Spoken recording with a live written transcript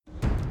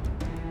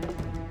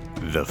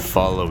The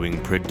following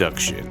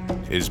production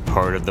is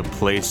part of the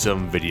Play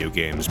Some Video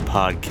Games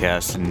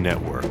podcast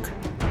network.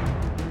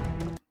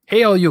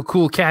 Hey all you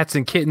cool cats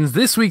and kittens,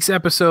 this week's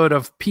episode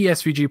of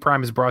PSVG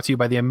Prime is brought to you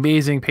by the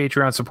amazing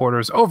Patreon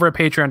supporters over at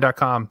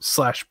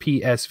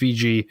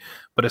patreon.com/PSVG,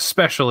 but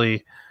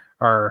especially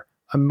our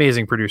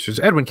amazing producers,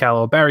 Edwin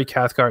Callow, Barry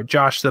Cathcart,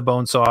 Josh the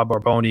Bonesaw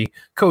Barboni,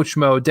 Coach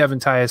Mo, Devin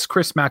Tyus,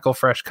 Chris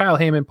McElfresh, Kyle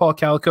Heyman, Paul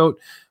Calicote,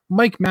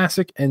 Mike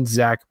Masick, and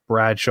Zach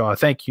Bradshaw.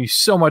 Thank you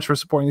so much for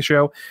supporting the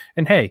show.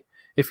 And hey,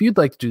 if you'd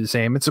like to do the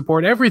same and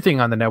support everything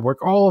on the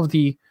network, all of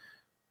the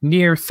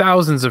near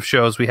thousands of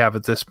shows we have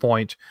at this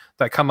point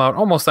that come out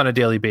almost on a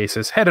daily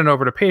basis, head on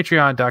over to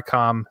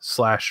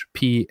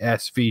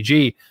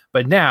patreon.com/PSVG.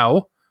 But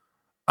now,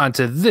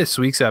 onto this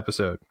week's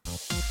episode.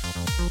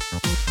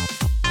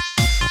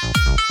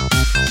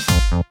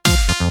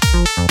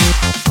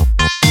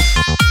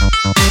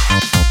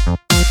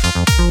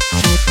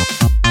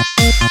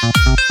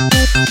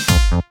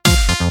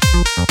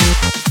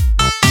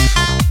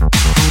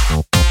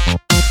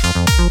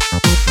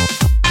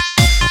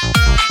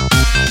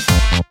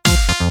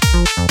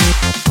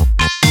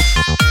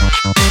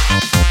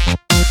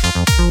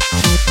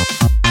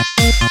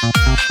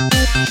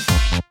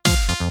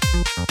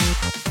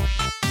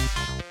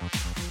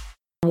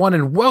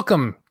 And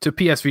welcome to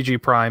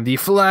PSVG Prime, the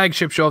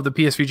flagship show of the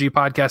PSVG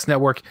Podcast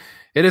Network.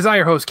 It is I,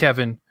 your host,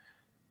 Kevin,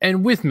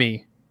 and with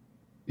me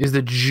is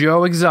the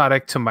Joe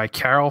Exotic to my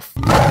Carol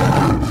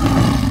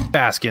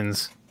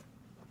Baskins,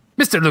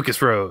 Mr.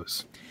 Lucas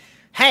Rose.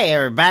 Hey,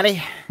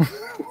 everybody.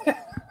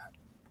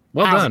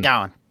 Well How's done. it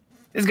going?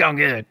 It's going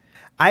good.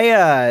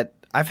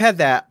 I've had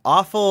that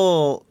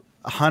awful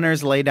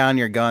Hunters Lay Down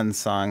Your Guns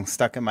song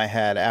stuck in my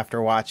head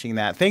after watching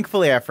that.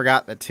 Thankfully, I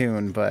forgot the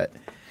tune, but...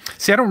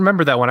 See, I don't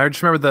remember that one. I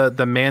just remember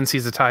the man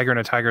sees a tiger and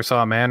a tiger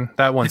saw a man.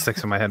 That one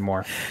sticks in my head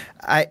more.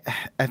 I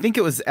think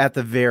it was at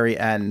the very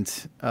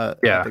end.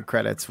 The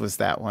credits was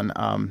that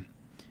one.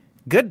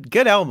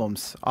 Good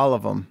albums, all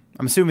of them.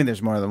 I'm assuming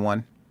there's more than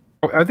one.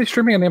 Are they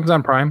streaming on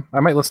Amazon Prime? I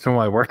might listen to them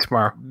while I work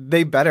tomorrow.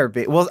 They better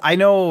be. Well, I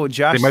know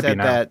Josh said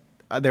that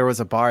there was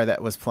a bar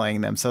that was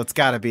playing them, so it's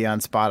got to be on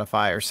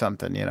Spotify or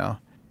something, you know.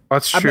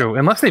 That's true.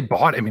 Unless they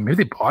bought it. I mean,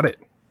 maybe they bought it.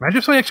 Imagine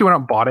if somebody actually went out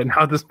and bought it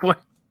now at this point.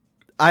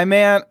 I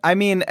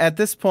mean, at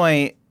this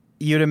point,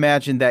 you'd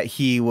imagine that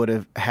he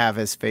would have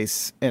his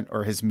face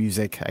or his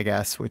music, I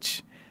guess,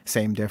 which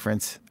same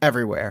difference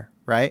everywhere,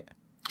 right?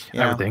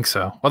 I would think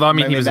so. Although, I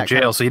mean, he was in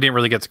jail, so he didn't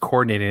really get to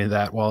coordinate any of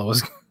that while it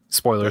was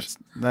spoilers.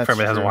 That's for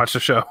everybody that hasn't watched the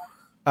show.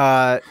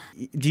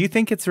 Do you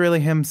think it's really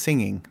him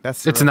singing?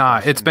 It's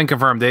not. Question. It's been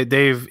confirmed.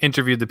 They've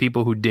interviewed the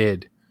people who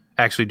did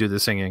actually do the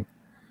singing.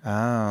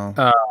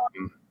 Oh.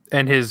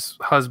 And his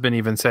husband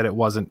even said it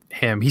wasn't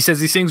him. He says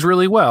he sings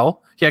really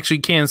well. He actually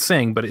can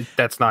sing, but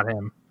that's not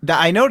him.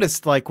 I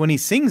noticed, like, when he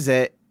sings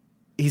it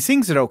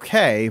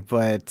okay,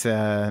 but,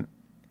 I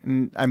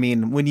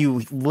mean, when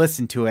you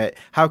listen to it,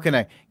 how can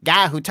a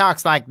guy who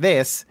talks like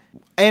this...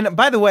 And,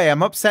 by the way,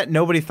 I'm upset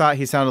nobody thought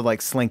he sounded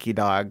like Slinky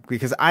Dog,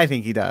 because I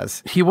think he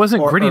does. He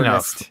wasn't gritty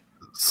enough.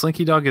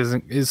 Slinky Dog is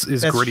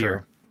grittier.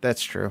 True.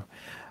 That's true.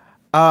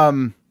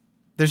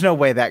 There's no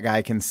way that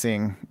guy can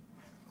sing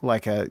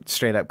like a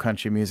straight up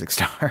country music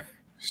star.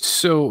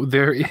 So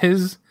there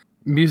is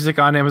music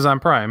on Amazon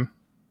Prime.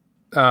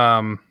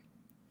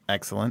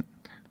 Excellent.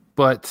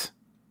 But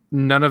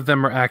none of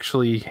them are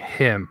actually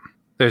him.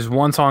 There's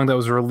one song that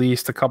was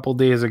released a couple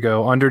days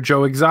ago under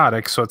Joe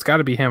Exotic, so it's got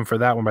to be him for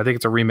that one, but I think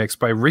it's a remix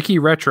by Ricky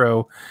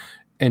Retro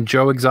and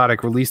Joe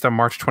Exotic, released on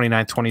March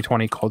 29th,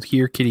 2020, called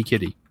Here Kitty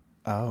Kitty.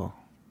 Oh.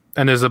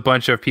 And there's a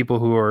bunch of people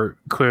who are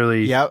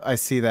clearly... Yep, I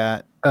see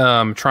that.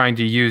 Trying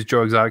to use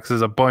Joe Exotic.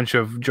 There's a bunch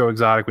of Joe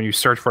Exotic. When you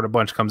search for it, a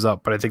bunch comes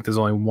up, but I think there's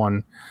only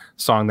one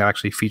song that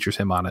actually features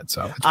him on it.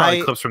 So it's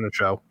probably clips from the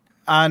show.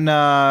 On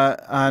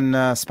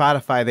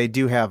Spotify, they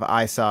do have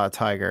I Saw a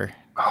Tiger.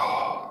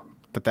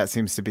 But that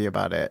seems to be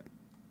about it.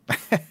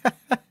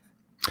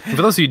 For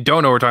those of you who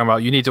don't know what we're talking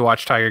about, you need to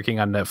watch Tiger King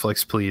on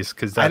Netflix, please,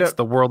 because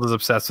the world is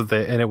obsessed with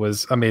it, and it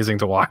was amazing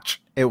to watch.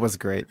 It was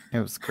great.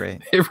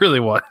 It really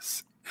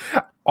was.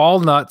 All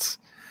nuts,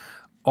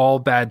 all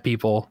bad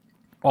people,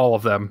 all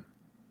of them.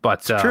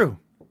 But it's true.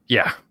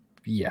 Yeah.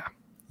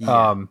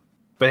 But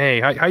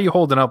hey, how you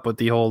holding up with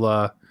the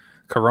whole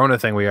Corona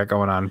thing we got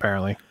going on?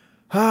 Apparently.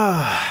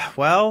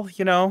 Well,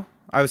 you know,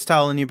 I was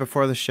telling you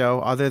before the show.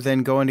 Other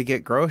than going to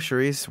get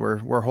groceries,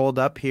 we're holed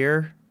up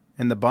here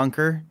in the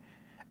bunker.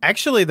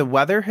 Actually, the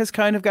weather has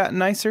kind of gotten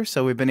nicer,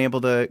 so we've been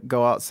able to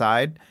go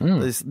outside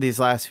these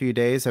last few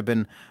days. I've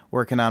been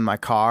working on my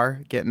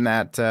car, getting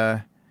that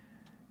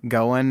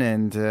going,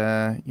 and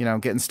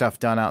getting stuff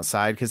done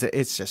outside because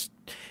it's just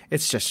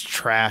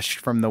trashed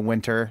from the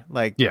winter,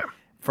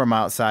 from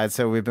outside.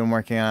 So we've been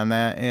working on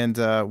that, and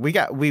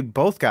we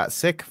both got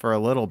sick for a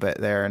little bit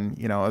there,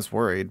 and I was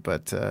worried,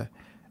 but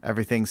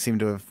everything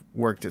seemed to have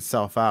worked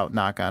itself out.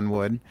 Knock on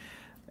wood.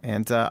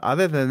 And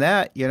other than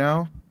that,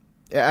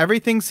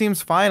 everything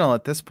seems final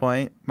at this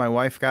point. My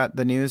wife got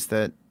the news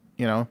that,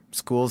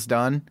 school's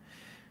done.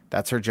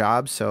 That's her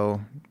job.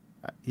 So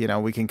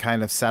we can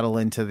kind of settle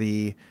into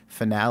the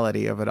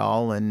finality of it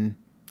all, and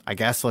I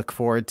guess look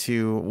forward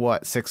to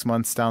 6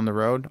 months down the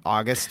road,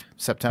 August,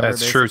 September.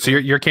 That's true. So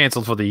you're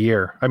canceled for the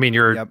year. I mean,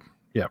 Yep.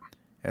 Yeah.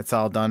 It's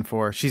all done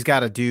for. She's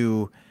got to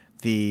do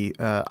the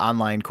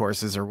online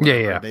courses or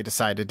whatever they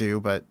decide to do,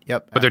 but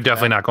yep. But they're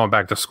definitely not going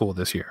back to school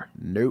this year.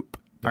 Nope.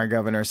 Our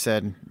governor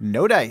said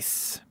no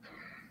dice.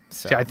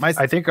 So See,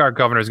 I think our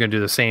governor is going to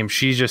do the same.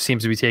 She just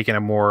seems to be taking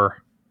a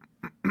more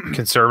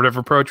conservative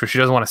approach where she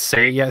doesn't want to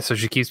say it yet, so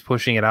she keeps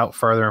pushing it out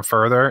further and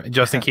further,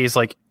 just in case.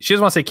 Like, she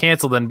doesn't want to say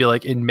cancel, then be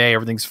like, in May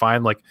everything's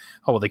fine. Like,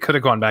 oh well, they could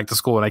have gone back to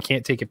school, and I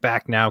can't take it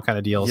back now, kind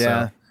of deal.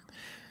 Yeah,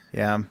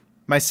 yeah.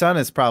 My son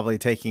is probably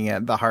taking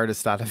it the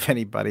hardest out of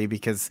anybody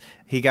because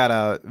he got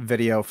a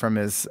video from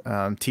his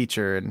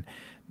teacher, and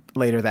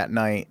later that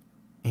night,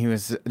 he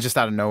was just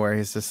out of nowhere.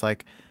 He's just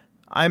like,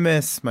 I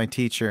miss my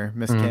teacher,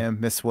 Miss Kim,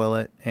 Miss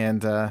Willett,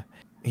 and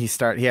he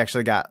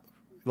actually got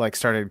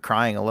started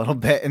crying a little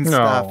bit and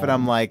stuff. And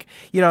I'm like,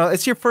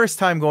 it's your first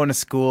time going to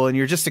school, and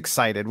you're just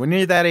excited. When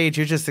you're that age,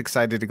 you're just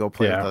excited to go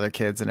play with other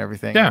kids and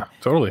everything. Yeah,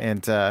 totally.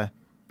 And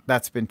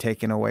that's been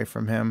taken away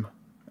from him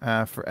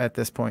at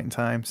this point in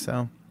time.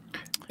 So.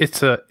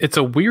 It's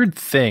a weird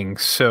thing.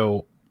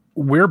 So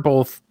we're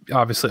both,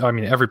 obviously, I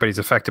mean, everybody's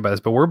affected by this,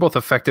 but we're both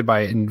affected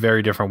by it in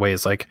very different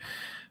ways. Like,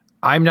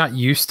 I'm not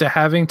used to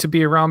having to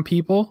be around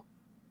people.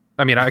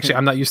 I mean, actually,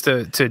 I'm not used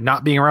to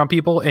not being around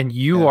people, and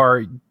you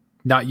are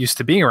not used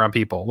to being around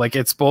people. Like,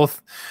 it's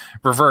both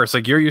reverse.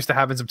 Like, you're used to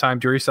having some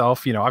time to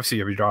yourself. Obviously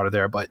you have your daughter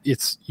there, but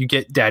you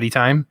get daddy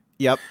time.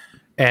 Yep.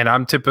 And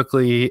I'm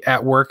typically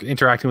at work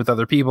interacting with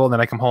other people, and then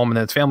I come home and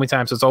then it's family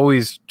time. So it's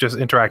always just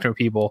interacting with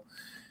people.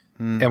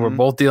 Mm-hmm. And we're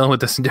both dealing with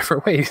this in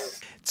different ways.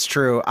 It's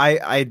true.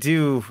 I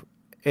do.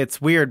 It's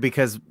weird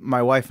because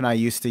my wife and I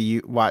used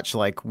to watch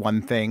like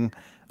one thing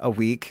a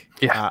week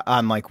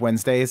on like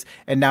Wednesdays.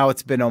 And now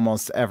it's been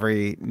almost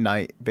every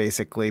night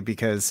basically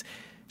because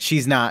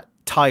she's not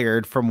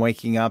tired from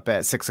waking up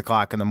at 6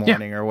 o'clock in the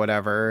morning or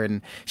whatever.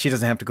 And she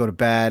doesn't have to go to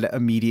bed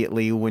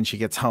immediately when she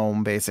gets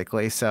home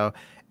basically. So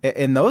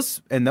in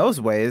those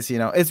ways,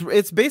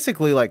 it's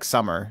basically like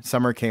summer.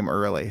 Summer came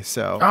early.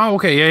 So. Oh,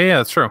 okay. Yeah,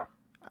 that's true.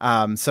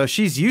 So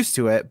she's used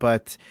to it,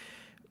 but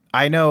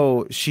I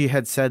know she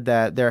had said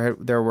that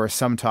there were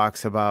some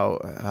talks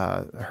about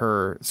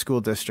her school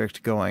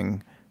district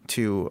going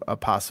to a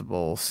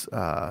possible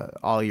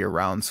all year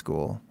round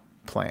school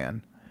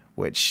plan,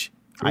 which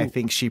I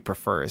think she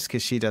prefers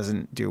because she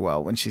doesn't do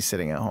well when she's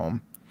sitting at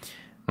home.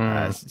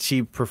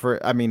 She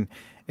I mean,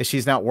 if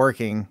she's not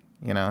working,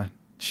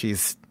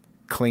 she's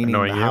cleaning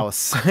the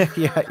house.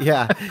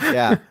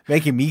 yeah,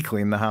 making me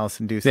clean the house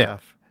and do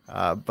stuff.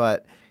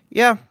 But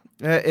yeah.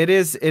 It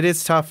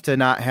is tough to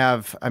not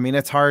have. I mean,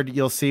 it's hard.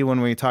 You'll see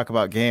when we talk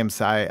about games.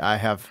 I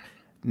have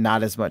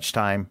not as much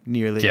time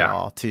nearly at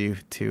all to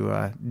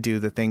do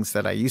the things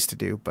that I used to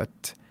do.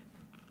 But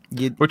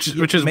which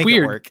is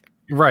weird,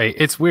 right?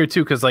 It's weird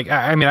too because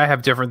I mean I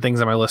have different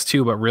things on my list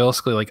too. But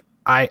realistically, like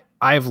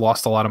I've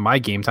lost a lot of my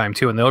game time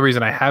too. And the only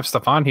reason I have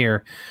stuff on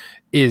here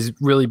is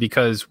really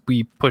because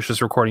we pushed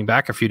this recording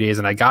back a few days,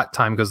 and I got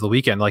time because of the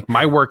weekend. Like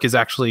my work is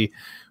actually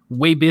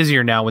way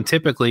busier now when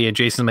typically, and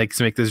Jason makes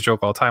this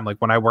joke all the time, like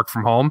when I work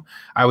from home,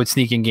 I would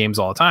sneak in games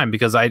all the time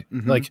because I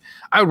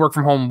would work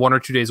from home 1 or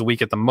 2 days a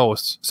week at the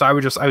most. So I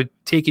would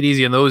take it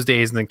easy in those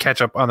days and then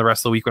catch up on the rest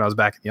of the week when I was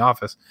back in the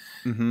office.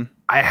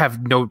 I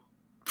have no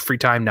free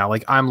time now.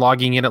 Like I'm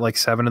logging in at like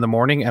 7 in the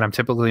morning, and I'm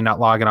typically not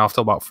logging off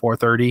till about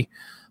 4:30,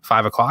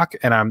 5 o'clock.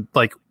 And I'm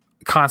like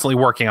constantly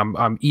working.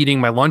 I'm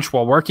eating my lunch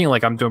while working.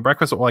 Like I'm doing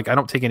breakfast. Like I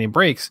don't take any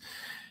breaks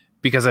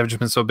because I've just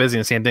been so busy.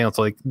 And the same thing. It's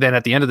like, then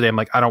at the end of the day, I'm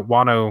like, I don't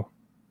want to,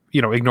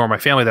 ignore my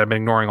family that I've been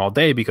ignoring all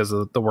day because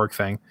of the work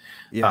thing.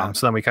 Yeah.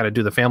 So then we kind of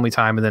do the family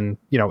time, and then,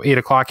 8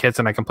 o'clock hits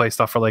and I can play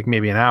stuff for like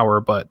maybe an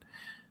hour, but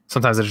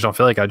sometimes I just don't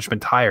feel like I've just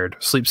been tired.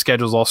 Sleep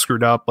schedule's all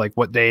screwed up. Like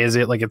what day is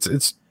it? Like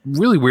it's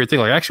really weird thing.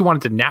 Like I actually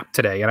wanted to nap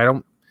today, and I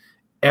don't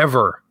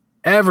ever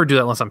do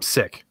that unless I'm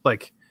sick,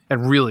 like,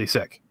 and really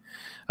sick.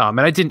 And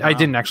I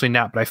didn't actually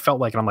nap, but I felt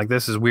like, and I'm like,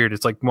 this is weird.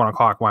 It's like 1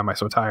 o'clock. Why am I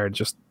so tired?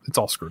 It's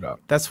all screwed up.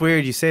 That's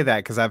weird you say that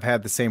because I've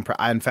had the same.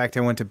 In fact, I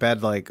went to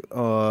bed like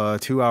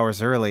 2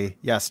 hours early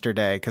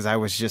yesterday because I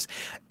was just.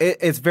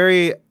 It's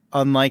very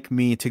unlike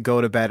me to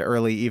go to bed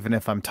early, even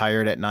if I'm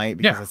tired at night,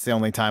 because it's the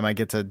only time I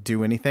get to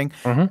do anything.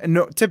 And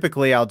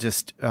typically, I'll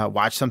just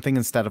watch something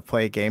instead of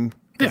play a game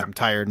because I'm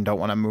tired and don't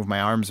want to move my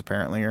arms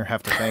apparently or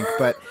have to think.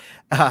 But.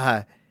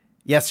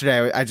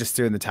 Yesterday, I just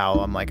threw in the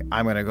towel. I'm like,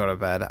 I'm going to go to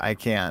bed. I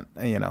can't,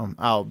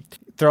 I'll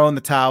throw in the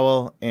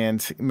towel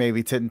and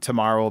maybe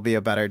tomorrow will be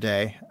a better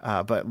day.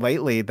 But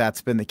lately,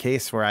 that's been the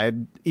case where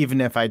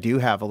even if I do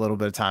have a little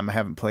bit of time, I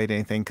haven't played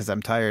anything because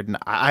I'm tired. And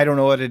I don't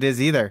know what it is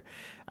either.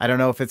 I don't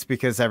know if it's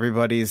because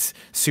everybody's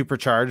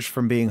supercharged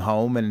from being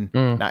home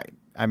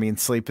and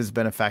sleep has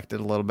been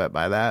affected a little bit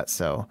by that.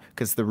 So,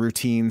 because the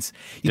routines,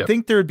 you'd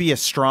think there would be a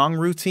strong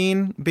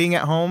routine being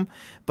at home,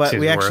 but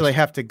we actually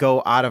have to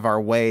go out of our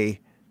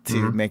way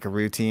to make a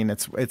routine.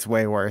 It's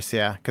way worse,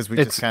 because we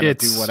just kind of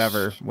do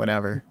whatever,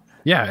 whenever.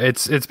 Yeah,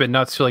 it's been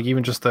nuts. Like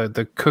even just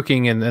the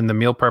cooking and the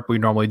meal prep we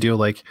normally do.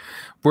 Like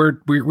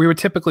we would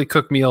typically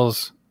cook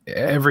meals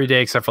every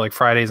day except for like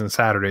Fridays and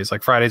Saturdays.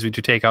 Like Fridays we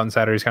do takeout, and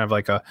Saturdays kind of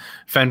like a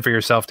fend for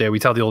yourself day. We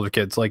tell the older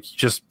kids like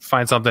just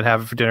find something,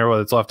 have it for dinner,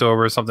 whether it's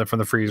leftover or something from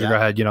the freezer. Go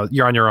ahead,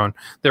 you're on your own.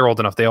 They're old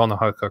enough; they all know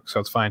how to cook, so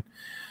it's fine.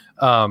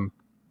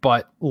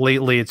 But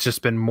lately it's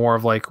just been more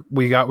of like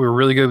we were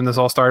really good when this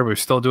all started. We were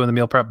still doing the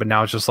meal prep, but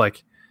now it's just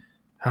like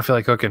I don't feel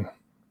like cooking.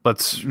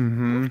 Let's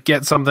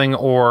get something,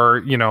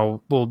 or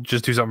we'll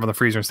just do something from the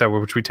freezer instead,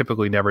 which we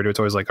typically never do. It's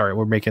always like, all right,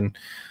 we're making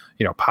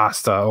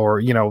pasta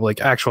or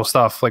like actual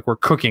stuff, like we're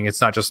cooking. It's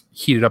not just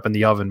heated up in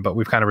the oven, but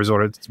we've kind of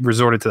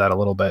resorted to that a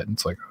little bit. And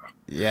it's like,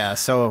 yeah,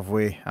 so have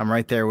we. I'm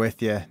right there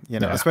with you.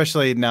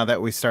 Especially now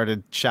that we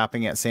started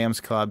shopping at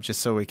Sam's Club,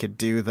 just so we could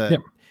do the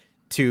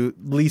to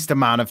least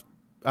amount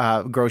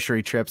of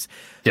grocery trips.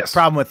 Yes. The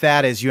problem with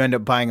that is you end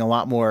up buying a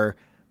lot more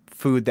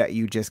food that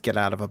you just get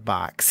out of a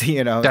box.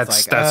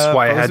 That's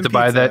why I had to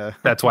buy that.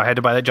 That's why I had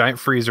to buy that giant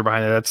freezer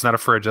behind it. That's not a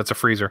fridge, that's a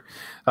freezer.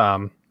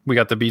 We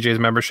got the BJ's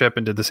membership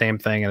and did the same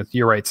thing. And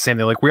you're right, same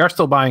thing. Like we are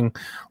still buying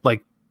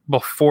like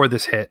before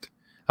this hit.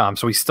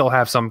 So we still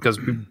have some because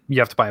you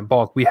have to buy in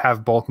bulk. We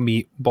have bulk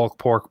meat, bulk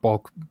pork,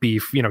 bulk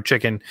beef,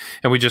 chicken.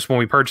 And we just, when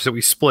we purchase it,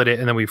 we split it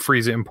and then we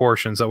freeze it in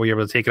portions that we're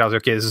able to take it out.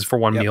 Okay, this is for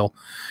one meal.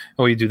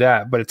 And we do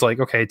that. But it's like,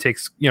 okay, it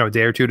takes, a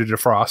day or two to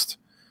defrost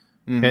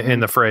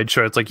in the fridge.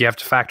 So it's like you have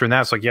to factor in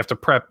that. So like you have to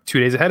prep 2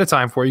 days ahead of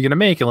time for what you're going to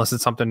make, unless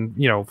it's something,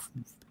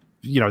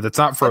 that's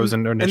not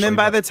frozen. And then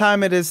by the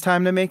time it is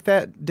time to make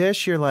that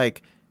dish, you're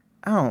like,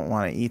 I don't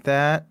want to eat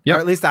that. Or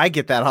at least I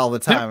get that all the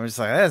time. I'm just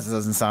like, this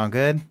doesn't sound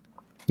good.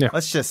 Yeah.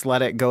 Let's just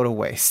let it go to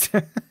waste.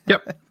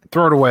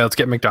 Throw it away. Let's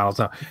get McDonald's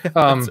now.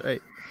 That's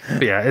right.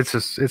 Yeah,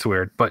 it's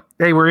weird. But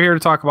hey, we're here to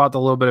talk about the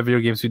little bit of video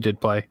games we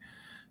did play.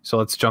 So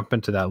let's jump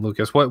into that,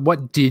 Lucas.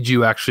 What did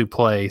you actually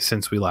play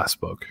since we last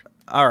spoke?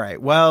 All right.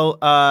 Well,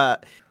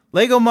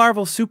 Lego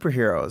Marvel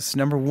Superheroes,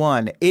 number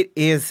 1. It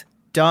is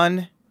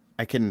done.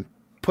 I can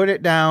put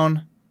it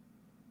down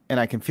and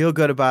I can feel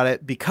good about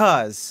it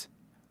because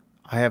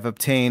I have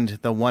obtained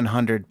the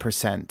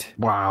 100%.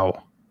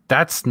 Wow.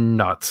 That's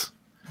nuts.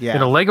 Yeah.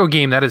 In a Lego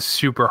game, that is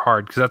super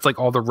hard because that's like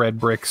all the red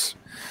bricks,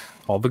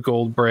 all the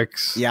gold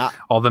bricks,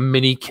 all the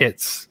mini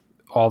kits,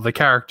 all the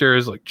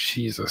characters. Like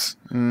Jesus.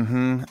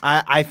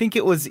 I think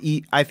it was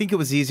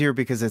easier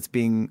because it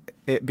being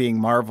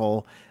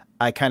Marvel.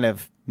 I kind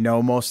of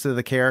know most of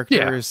the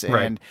characters,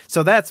 and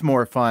so that's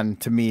more fun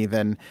to me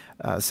than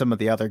some of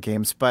the other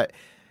games. But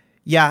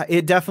yeah,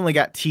 it definitely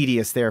got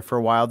tedious there for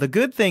a while. The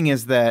good thing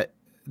is that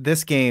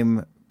this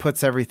game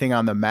puts everything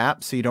on the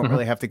map, so you don't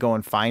really have to go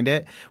and find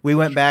it. We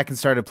went back and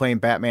started playing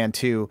Batman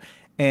 2,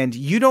 and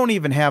you don't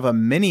even have a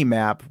mini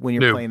map when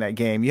you're playing that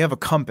game. You have a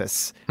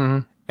compass,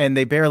 and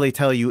they barely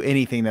tell you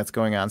anything that's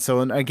going on.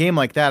 So in a game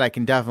like that, I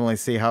can definitely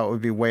see how it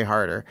would be way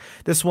harder.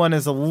 This one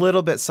is a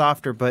little bit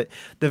softer, but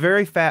the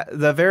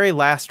very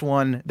last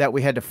one that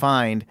we had to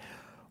find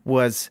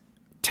was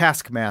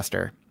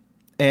Taskmaster.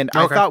 And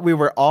I thought we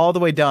were all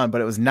the way done,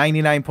 but it was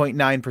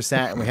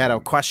 99.9%, and we had a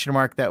question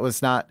mark that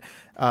was not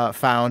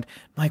found.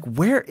 I'm like,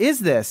 where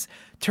is this?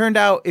 Turned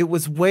out it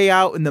was way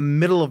out in the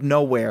middle of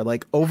nowhere,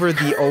 like over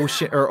the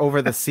ocean or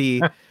over the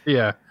sea.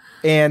 Yeah.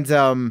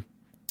 And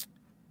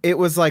it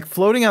was like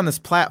floating on this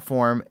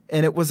platform,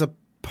 and it was a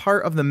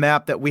part of the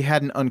map that we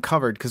hadn't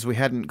uncovered because we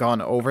hadn't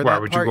gone over that part.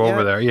 Why would you go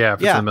over there? Yeah,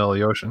 if it's in the middle of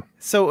the ocean.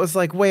 So it was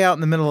like way out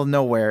in the middle of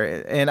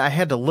nowhere, and I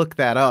had to look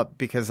that up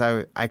because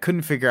I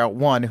couldn't figure out,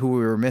 1, who we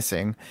were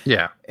missing.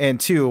 Yeah. And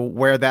 2,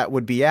 where that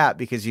would be at,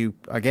 because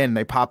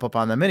they pop up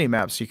on the mini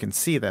map so you can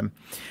see them.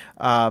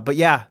 But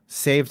yeah,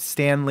 saved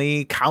Stan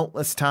Lee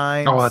countless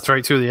times. Oh, that's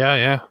right too.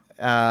 Yeah.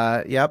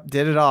 Yep,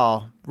 did it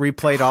all.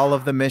 Replayed all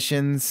of the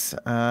missions.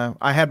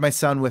 I had my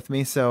son with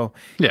me, so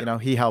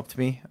he helped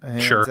me.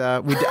 And, sure.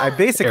 I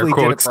basically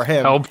did it for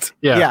him. Helped.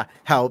 Yeah,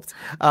 helped.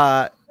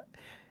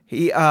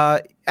 He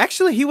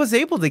actually he was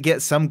able to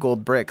get some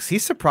gold bricks. He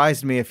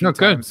surprised me a few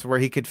times where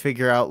he could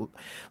figure out.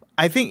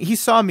 I think he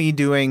saw me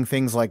doing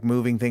things like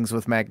moving things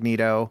with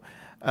Magneto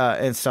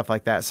and stuff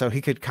like that, so he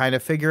could kind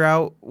of figure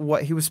out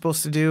what he was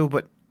supposed to do.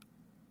 But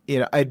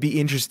I'd be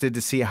interested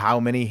to see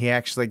how many he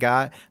actually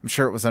got. I'm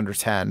sure it was under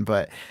 10,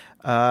 but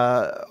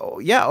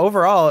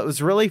overall it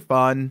was really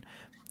fun.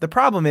 The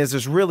problem is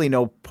there's really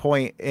no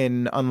point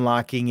in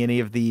unlocking any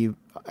of the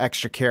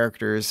extra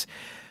characters.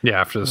 Yeah,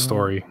 after the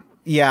story.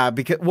 Yeah,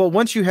 because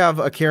once you have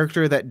a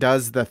character that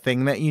does the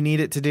thing that you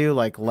need it to do,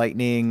 like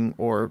lightning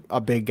or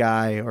a big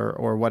guy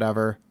or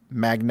whatever,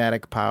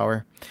 magnetic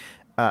power,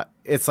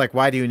 it's like,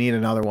 why do you need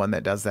another one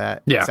that does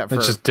that? Yeah,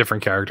 it's just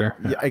different character.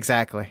 Yeah,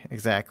 exactly.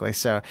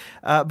 So,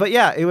 but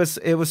yeah, it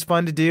was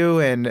fun to do,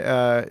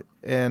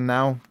 and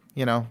now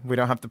we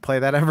don't have to play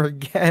that ever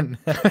again.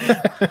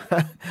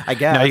 I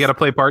guess now you got to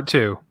play part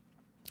 2.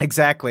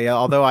 Exactly.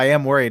 Although I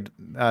am worried,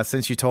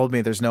 since you told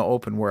me there's no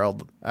open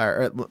world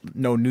or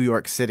no New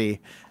York City.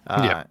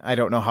 I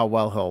don't know how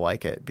well he'll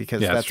like it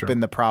because that's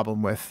been the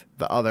problem with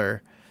the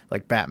other.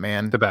 Like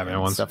the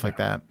Batman ones, stuff like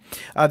that.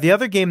 The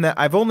other game that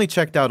I've only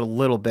checked out a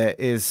little bit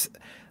is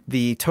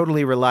the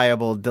totally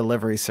reliable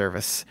delivery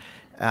service.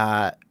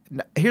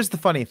 Here's the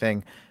funny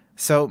thing.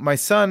 So my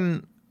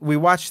son, we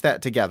watched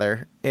that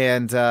together,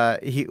 and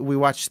we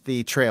watched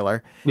the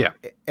trailer. Yeah.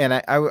 And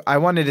I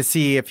wanted to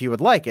see if he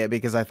would like it,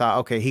 because I thought,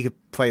 okay, he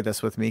could play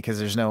this with me because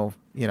there's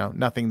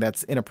nothing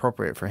that's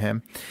inappropriate for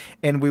him.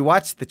 And we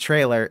watched the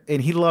trailer,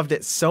 and he loved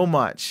it so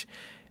much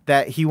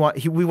that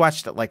we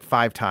watched it like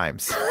 5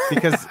 times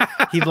because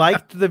he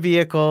liked the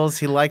vehicles.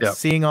 He liked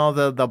seeing all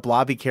the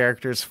blobby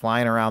characters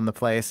flying around the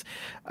place.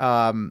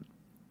 And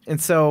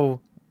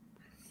so,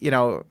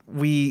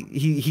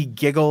 he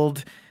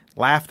giggled,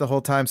 laughed the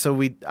whole time.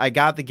 So I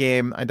got the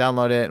game, I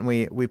downloaded it, and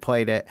we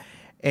played it.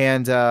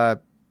 And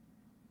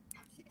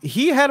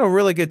he had a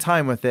really good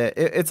time with it.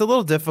 It's a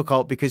little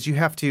difficult because you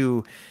have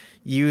to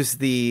use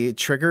the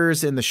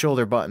triggers and the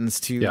shoulder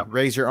buttons to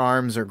raise your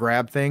arms or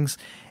grab things.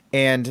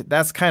 And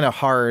that's kind of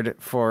hard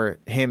for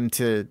him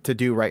to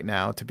do right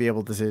now, to be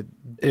able to.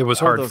 It was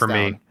hard for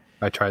me.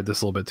 I tried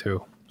this a little bit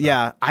too.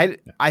 Yeah,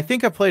 I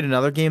think I played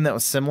another game that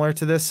was similar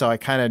to this, so I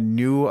kind of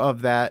knew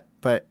of that.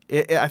 But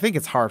I think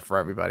it's hard for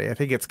everybody. I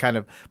think it's kind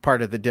of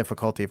part of the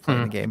difficulty of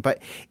playing the game.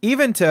 But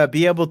even to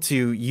be able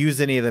to use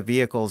any of the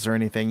vehicles or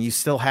anything, you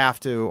still have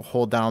to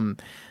hold down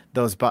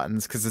those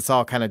buttons because it's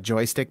all kind of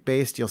joystick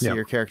based. You'll see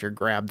your character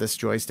grab this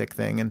joystick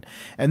thing,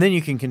 and then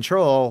you can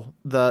control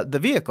the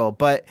vehicle.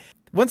 But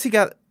once he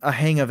got a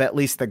hang of at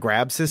least the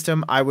grab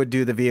system, I would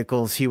do the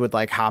vehicles. He would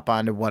like hop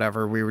onto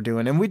whatever we were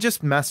doing, and we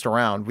just messed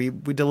around. We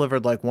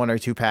delivered like 1 or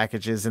 2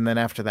 packages, and then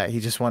after that, he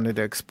just wanted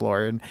to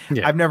explore. And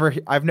I've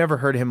never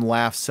heard him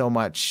laugh so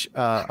much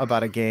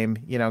about a game,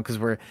 because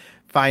we're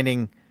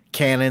finding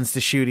cannons to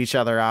shoot each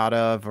other out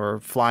of, or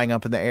flying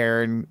up in the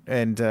air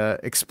and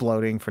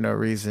exploding for no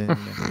reason,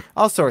 and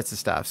all sorts of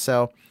stuff.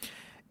 So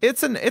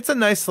it's a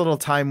nice little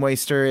time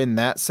waster in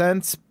that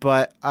sense,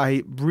 but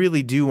I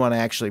really do want to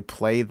actually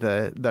play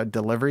the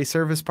delivery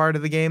service part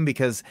of the game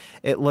because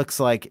it looks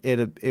like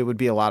it would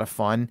be a lot of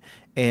fun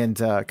and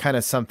kind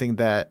of something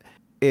that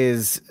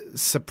is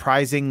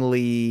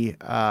surprisingly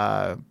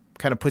kind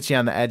of puts you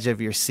on the edge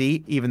of your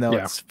seat, even though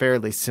it's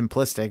fairly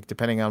simplistic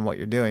depending on what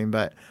you're doing.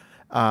 But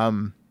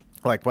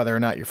like whether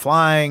or not you're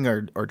flying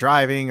or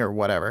driving or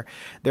whatever,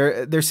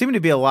 there seemed to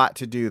be a lot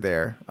to do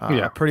there.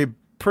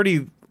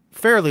 Pretty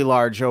fairly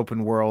large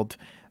open world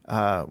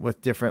with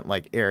different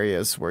like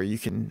areas where you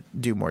can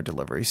do more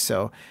deliveries.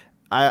 So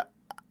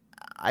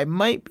I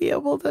might be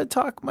able to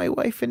talk my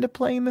wife into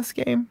playing this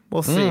game.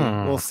 We'll see.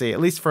 We'll see. At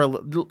least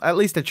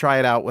to try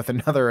it out with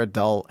another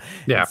adult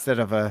instead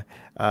of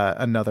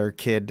another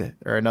kid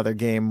or another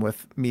game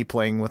with me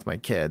playing with my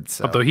kids.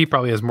 So. Although he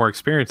probably has more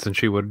experience than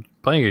she would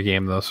playing a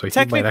game, though, so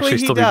he might actually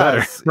still do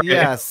better. Right?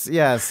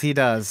 Yes, he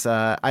does.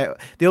 The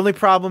only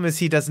problem is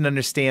he doesn't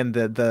understand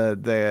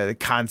the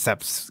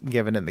concepts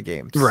given in the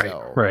game.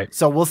 Right.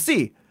 So we'll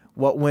see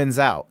what wins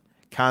out: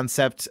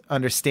 concept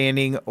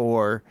understanding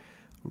or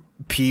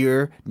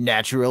pure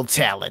natural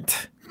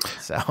talent.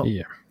 So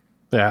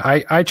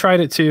I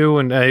tried it too,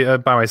 and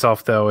by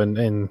myself though,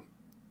 and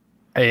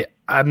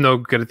I'm no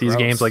good at these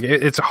games. Like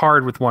it's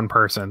hard with one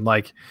person,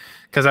 like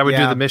because I would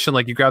do the mission,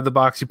 like you grab the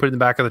box, you put it in the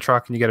back of the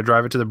truck, and you got to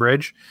drive it to the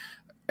bridge.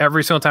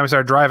 Every single time I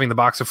started driving, the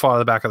box would fall out of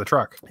the back of the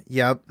truck.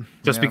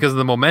 Just because of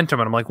the momentum,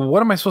 and I'm like, well, what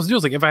am I supposed to do?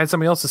 It's like if I had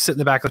somebody else to sit in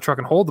the back of the truck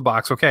and hold the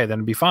box, okay, then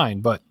it'd be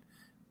fine. But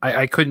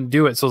I couldn't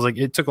do it, so it was like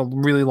it took a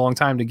really long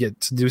time to get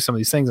to do some of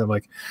these things. I'm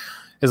like,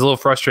 it's a little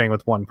frustrating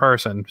with one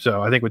person.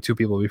 So I think with 2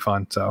 people it'll be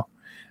fun. So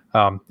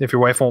if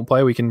your wife won't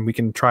play, we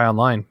can try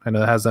online. I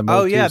know it has that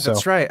mode too,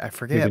 that's right. I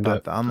forget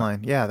about the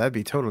online. Yeah, that'd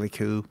be totally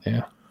cool.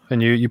 Yeah.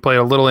 And you played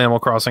a little Animal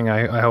Crossing,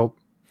 I hope.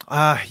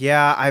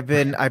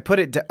 I put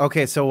it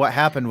okay, so what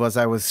happened was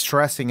I was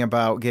stressing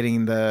about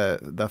getting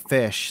the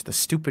fish, the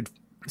stupid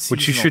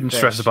which you shouldn't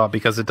stress about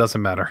because it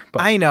doesn't matter.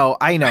 But. I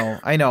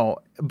know.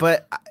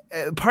 But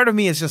part of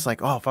me is just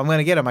like, if I'm going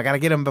to get them, I got to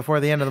get them before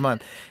the end of the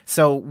month.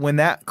 So when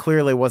that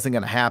clearly wasn't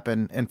going to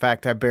happen, in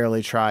fact, I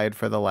barely tried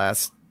for the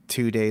last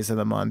 2 days of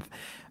the month.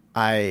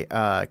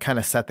 I kind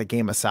of set the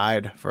game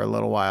aside for a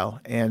little while.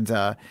 And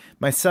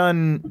my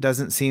son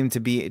doesn't seem to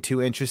be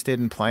too interested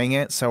in playing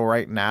it. So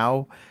right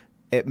now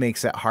it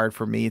makes it hard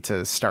for me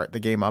to start the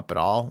game up at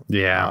all.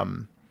 Yeah.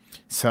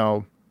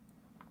 So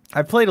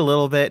I played a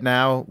little bit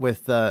now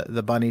with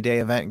the Bunny Day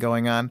event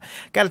going on.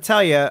 Got to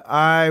tell you,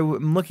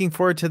 I'm looking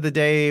forward to the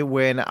day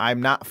when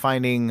I'm not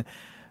finding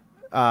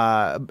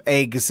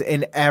eggs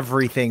in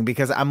everything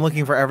because I'm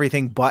looking for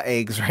everything but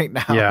eggs right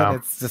now. Yeah. And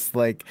it's just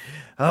like,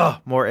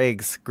 more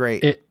eggs.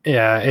 Great.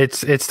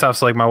 It's tough.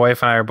 So like my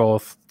wife and I are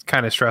both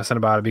kind of stressing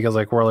about it because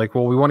like we're like,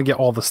 well, we want to get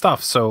all the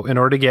stuff. So in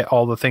order to get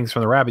all the things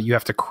from the rabbit, you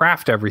have to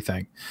craft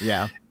everything.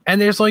 Yeah. And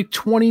there's like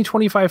 20,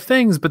 25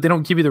 things, but they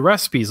don't give you the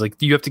recipes.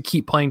 Like you have to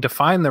keep playing to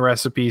find the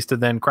recipes to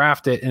then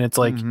craft it. And it's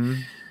like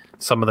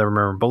some of them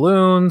are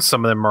balloons,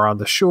 some of them are on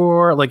the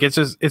shore. Like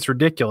it's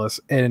ridiculous.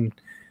 And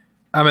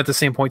I'm at the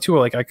same point too,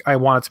 where like I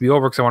want it to be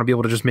over because I want to be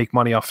able to just make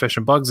money off fish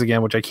and bugs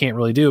again, which I can't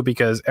really do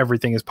because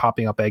everything is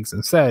popping up eggs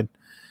instead.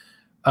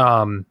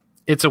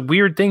 It's a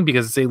weird thing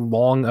because it's a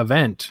long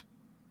event.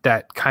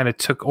 that kind of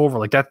took over.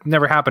 Like that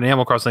never happened in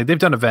Animal Crossing. Like they've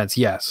done events,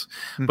 yes,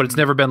 but it's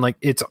never been like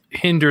it's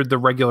hindered the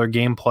regular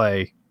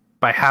gameplay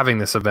by having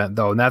this event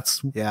though. And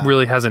that's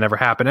really hasn't ever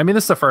happened. I mean,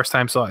 this is the first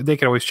time, so they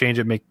can always change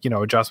it, make,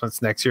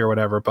 adjustments next year or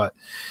whatever. But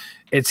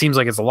it seems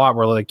like it's a lot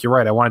where like, you're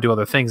right. I want to do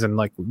other things. And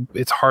like,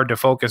 it's hard to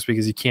focus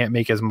because you can't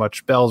make as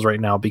much bells right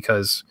now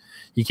because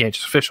you can't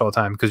just fish all the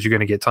time because you're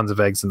going to get tons of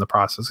eggs in the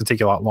process. It'll take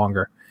you a lot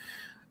longer.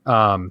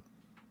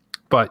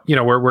 But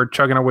we're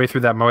chugging our way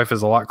through that. My wife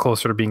is a lot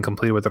closer to being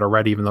completed with it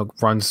already, even though it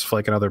runs for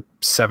like another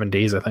 7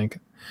 days, I think.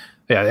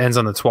 Yeah, it ends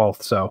on the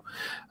 12th. So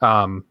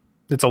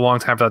it's a long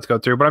time for that to go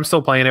through. But I'm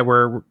still playing it.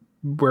 We're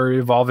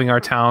evolving our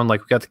town. Like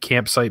we got the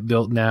campsite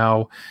built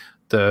now.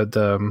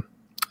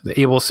 The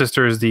Able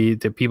Sisters, the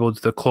people,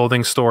 the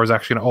clothing store is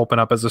actually going to open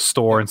up as a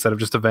store instead of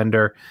just a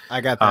vendor.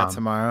 I got that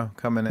tomorrow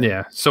coming in.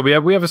 Yeah, so we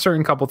have a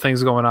certain couple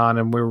things going on,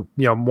 and we're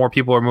more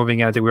people are moving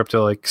in. I think we're up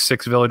to like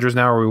 6 villagers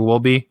now, or we will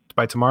be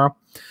by tomorrow.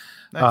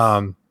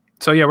 Nice.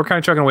 So yeah, we're kind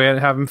of chugging away at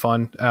it, having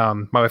fun.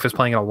 My wife is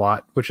playing it a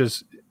lot, which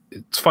is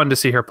it's fun to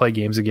see her play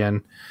games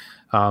again.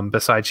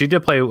 Besides, she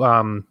did play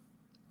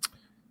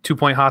 2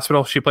 Point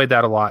Hospital. She played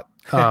that a lot.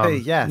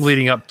 Yes.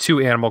 Leading up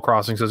to Animal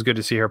Crossing, so it's good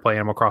to see her play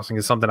Animal Crossing.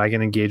 Is something I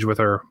can engage with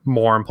her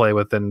more and play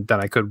with than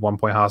I could 1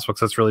 Point Hospital,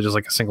 because that's really just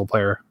like a single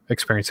player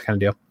experience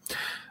kind of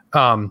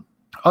deal.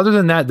 Other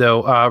than that,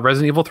 though,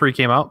 Resident Evil 3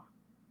 came out,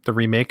 the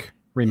remaster.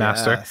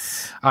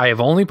 Yes. I have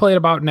only played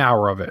about an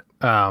hour of it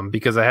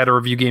because I had a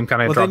review game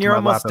kind of dropped in my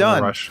lap in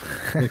a rush.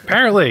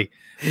 Apparently.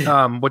 Which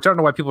I don't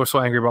know why people are so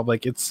angry about.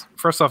 Like, it's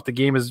first off, the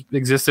game has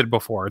existed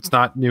before. It's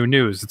not new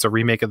news. It's a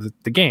remake of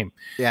the game.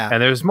 Yeah.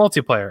 And there's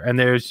multiplayer, and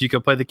you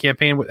can play the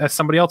campaign as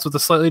somebody else with a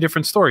slightly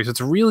different story. So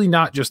it's really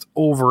not just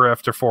over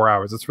after 4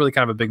 hours. It's really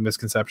kind of a big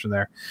misconception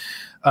there.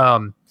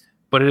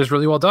 But it is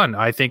really well done.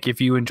 I think if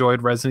you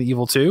enjoyed Resident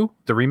Evil 2,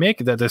 the remake,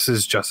 that this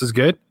is just as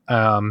good.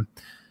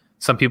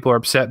 Some people are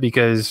upset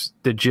because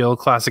the Jill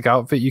classic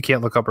outfit, you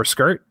can't look up her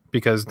skirt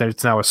because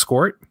it's now a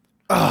skirt.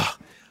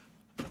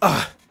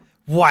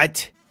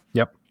 What?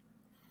 Yep.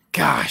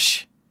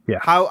 Gosh. Yeah.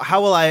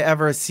 How will I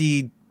ever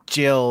see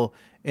Jill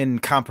in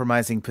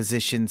compromising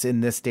positions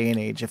in this day and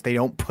age if they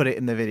don't put it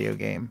in the video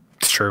game?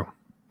 It's true.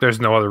 There's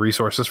no other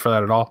resources for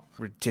that at all.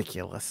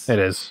 Ridiculous. It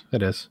is.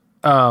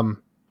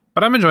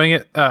 But I'm enjoying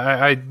it.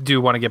 I do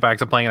want to get back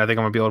to playing it. I think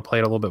I'm going to be able to play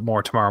it a little bit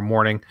more tomorrow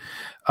morning.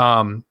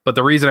 But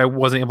the reason I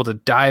wasn't able to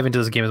dive into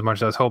this game as much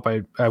as I was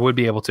hoping I would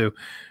be able to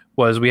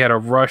was we had a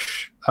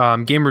rush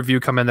game review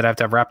come in that I have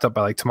to have wrapped up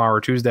by like tomorrow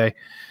or Tuesday.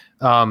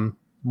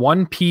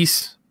 One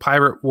Piece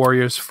Pirate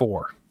Warriors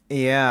 4.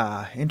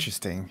 Yeah,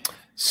 interesting.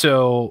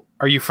 So,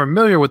 are you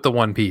familiar with the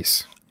One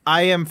Piece?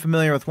 I am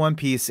familiar with One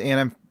Piece,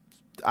 and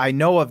I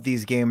know of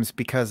these games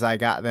because I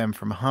got them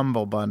from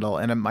Humble Bundle.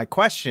 And my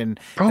question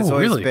has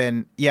always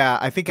been,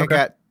 I think I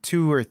got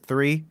 2 or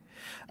 3.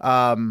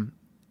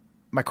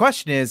 My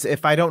question is,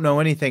 if I don't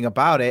know anything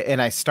about it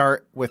and I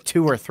start with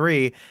 2 or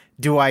 3,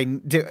 do I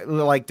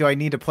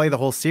need to play the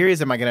whole series?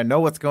 Am I going to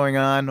know what's going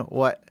on?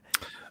 What?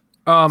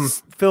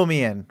 Fill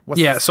me in.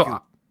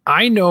 So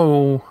I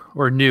know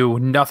or knew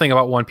nothing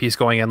about One Piece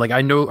going in. Like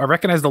I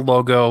recognize the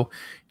logo.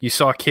 You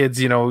saw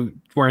kids,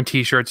 wearing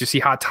T-shirts. You see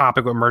Hot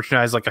Topic with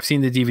merchandise. Like I've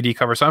seen the DVD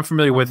cover, so I'm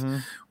familiar with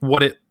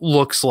what it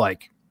looks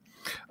like.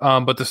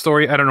 But the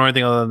story, I don't know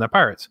anything other than the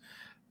pirates.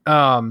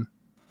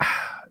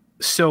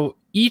 So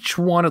each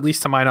one, at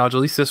least to my knowledge,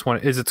 at least this one,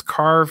 is its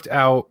carved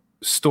out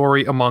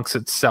story amongst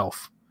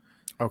itself.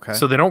 Okay.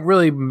 So they don't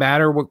really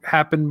matter what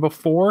happened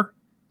before.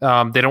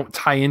 They don't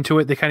tie into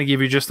it. They kind of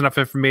give you just enough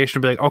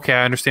information to be like, okay,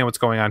 I understand what's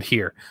going on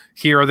here.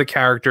 Here are the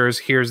characters.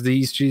 Here's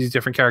these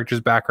different characters'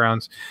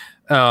 backgrounds.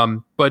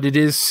 But it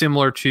is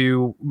similar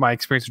to my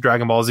experience with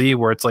Dragon Ball Z,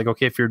 where it's like,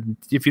 okay, if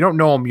you don't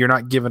know them, you're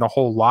not given a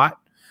whole lot,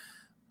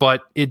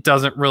 but it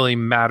doesn't really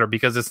matter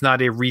because it's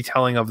not a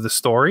retelling of the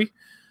story.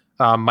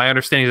 My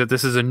understanding is that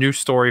this is a new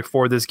story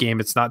for this game.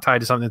 It's not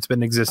tied to something that's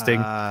been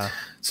existing.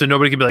 So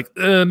nobody can be like,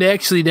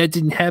 actually, that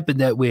didn't happen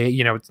that way.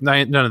 It's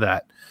none of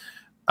that.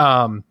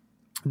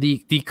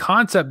 The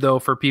concept, though,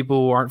 for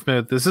people who aren't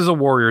familiar, this is a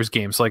Warriors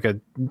game. So like a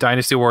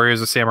Dynasty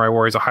Warriors, a Samurai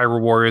Warriors, a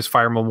Hyrule Warriors,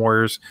 Fire Emblem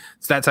Warriors.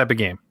 It's that type of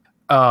game.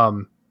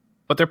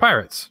 But they're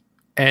pirates.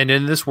 And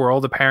in this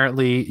world,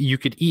 apparently, you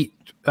could eat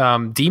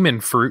demon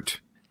fruit.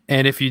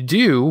 And if you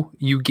do,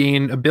 you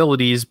gain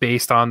abilities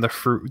based on the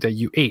fruit that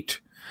you ate.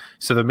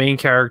 So the main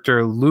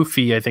character,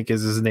 Luffy, I think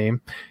is his name,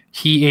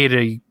 he ate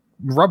a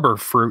rubber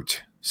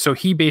fruit. So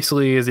he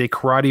basically is a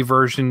karate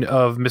version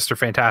of Mr.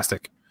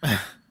 Fantastic. Nice.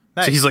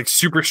 So he's like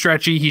super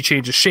stretchy. He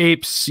changes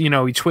shapes. He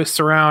twists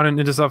around and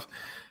into stuff.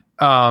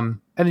 And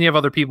then you have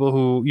other people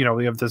who, you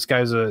have this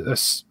guy's a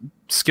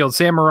skilled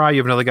samurai. You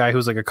have another guy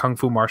who's like a kung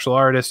fu martial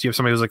artist. You have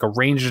somebody who's like a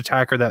ranged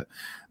attacker that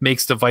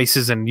makes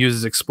devices and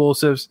uses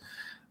explosives.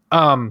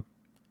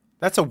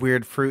 That's a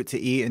weird fruit to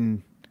eat.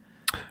 And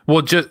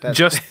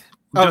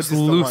just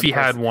Luffy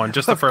had one.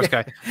 Just the first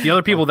guy. The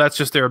other people, that's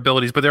just their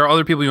abilities. But there are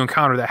other people you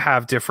encounter that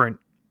have different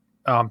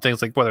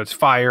things, like whether it's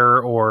fire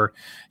or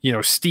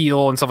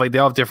steel and stuff like. They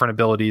all have different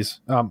abilities,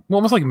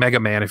 almost like Mega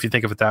Man if you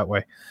think of it that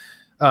way.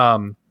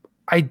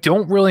 I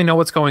don't really know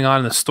what's going on,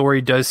 and the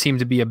story does seem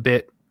to be a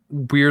bit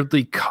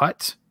weirdly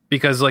cut,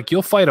 because like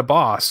you'll fight a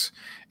boss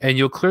and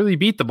you'll clearly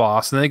beat the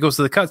boss, and then it goes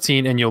to the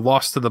cutscene and you're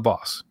lost to the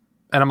boss.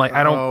 And I'm like,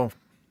 I don't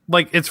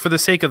like, it's for the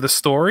sake of the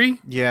story.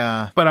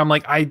 Yeah. But I'm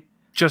like, I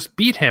just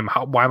beat him.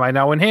 Why am I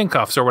now in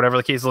handcuffs or whatever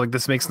the case is? Like,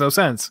 this makes no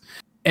sense.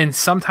 And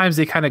sometimes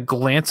they kind of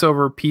glance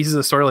over pieces of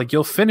the story. Like,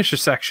 you'll finish a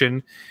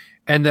section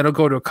and then it'll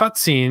go to a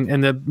cutscene,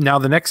 and now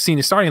the next scene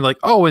is starting. Like,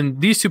 oh,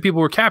 and these two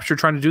people were captured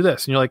trying to do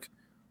this. And you're like,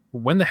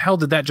 when the hell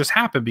did that just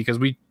happen? Because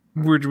we're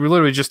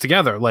literally just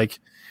together. Like,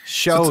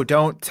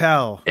 don't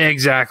tell.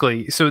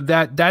 Exactly. So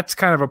that's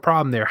kind of a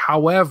problem there.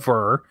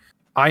 However,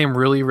 I am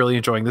really, really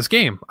enjoying this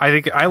game. I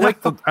think I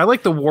like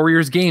the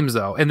Warriors games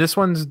though, and this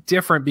one's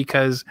different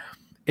because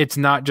it's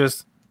not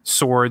just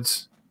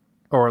swords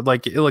or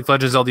like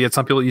Legend of Zelda.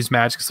 Some people use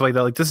magic and stuff like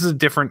that. Like, this is a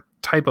different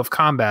type of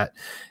combat,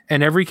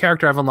 and every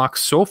character I've unlocked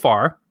so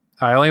far,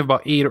 I only have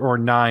about 8 or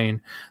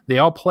 9. They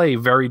all play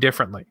very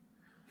differently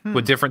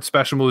with different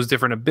special moves,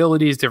 different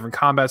abilities, different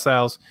combat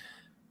styles.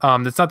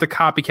 It's not the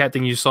copycat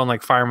thing you saw in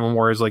like Fire Emblem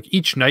Warriors. Like,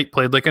 each knight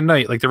played like a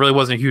knight. Like, there really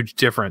wasn't a huge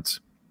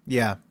difference.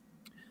 Yeah.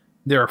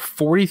 There are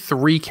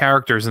 43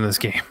 characters in this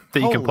game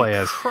that you can play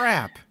as.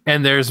 Crap.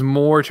 And there's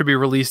more to be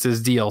released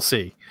as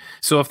DLC.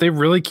 So if they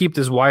really keep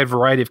this wide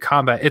variety of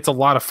combat, it's a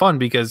lot of fun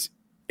because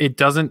it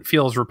doesn't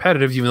feel as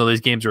repetitive, even though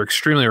these games are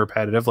extremely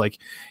repetitive. Like,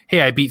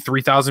 hey, I beat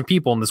 3,000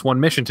 people in this one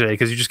mission today,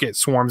 because you just get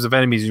swarms of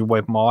enemies and you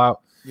wipe them all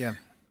out. Yeah.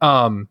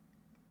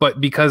 But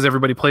because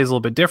everybody plays a little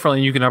bit differently,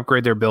 and you can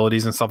upgrade their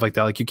abilities and stuff like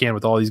that, like you can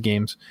with all these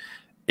games,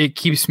 it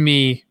keeps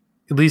me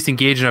at least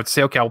engaged enough to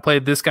say, okay, I'll play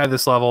this guy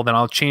this level, then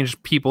I'll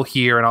change people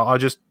here, and I'll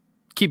just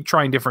keep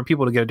trying different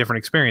people to get a different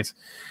experience.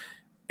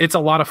 It's a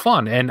lot of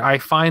fun, and I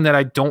find that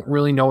I don't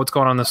really know what's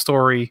going on in the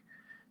story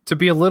to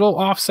be a little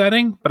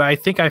offsetting, but I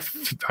think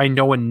I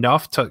know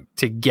enough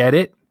to get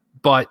it.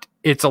 But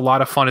it's a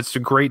lot of fun. It's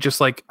great.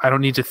 Just like, I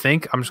don't need to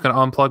think. I'm just going to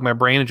unplug my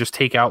brain and just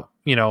take out,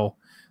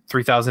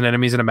 3,000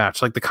 enemies in a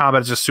match. Like, the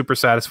combat is just super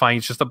satisfying.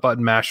 It's just a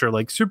button masher,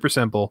 like super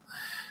simple,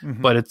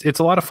 but it's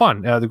a lot of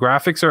fun. The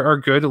graphics are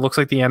good. It looks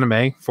like the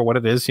anime for what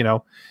it is.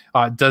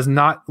 Does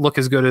not look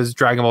as good as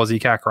Dragon Ball Z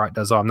Kakarot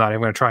does. I'm not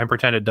even going to try and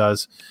pretend it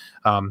does.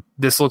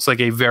 This looks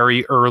like a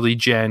very early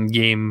gen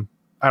game.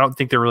 I don't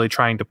think they're really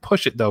trying to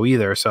push it though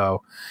either.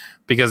 So,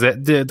 because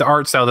the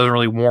art style doesn't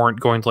really warrant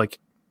going to like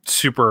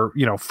super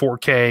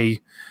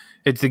 4K.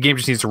 The game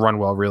just needs to run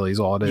well. Really, is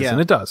all it is,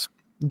 and it does.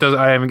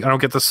 I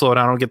don't get the slowdown.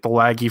 I don't get the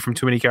laggy from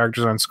too many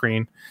characters on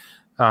screen.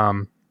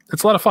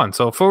 It's a lot of fun.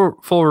 So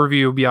full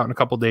review will be out in a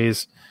couple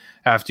days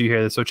after you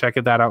hear this. So check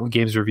that out on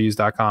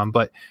gamesreviews.com.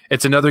 But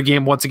it's another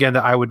game, once again,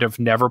 that I would have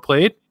never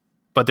played.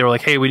 But they were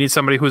like, hey, we need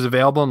somebody who's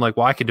available. I'm like,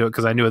 well, I can do it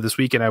because I knew it this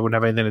weekend. I wouldn't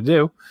have anything to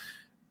do.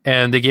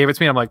 And they gave it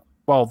to me. I'm like,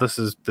 well, this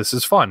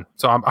is fun.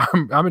 So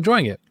I'm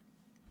enjoying it.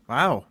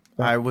 Wow.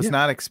 I was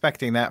not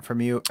expecting that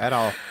from you at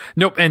all.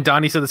 Nope. And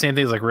Donnie said the same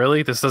thing. He's like,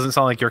 really? This doesn't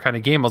sound like your kind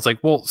of game. I was like,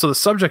 well, so the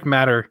subject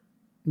matter,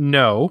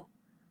 no,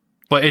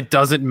 but it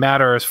doesn't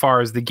matter as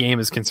far as the game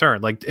is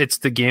concerned. Like, it's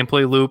the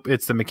gameplay loop,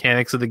 it's the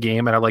mechanics of the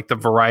game, and I like the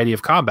variety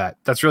of combat.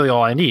 That's really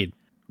all I need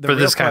for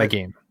this kind of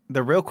game.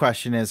 The real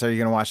question is, are you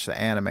going to watch the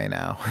anime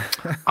now?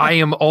 I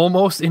am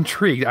almost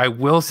intrigued. I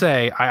will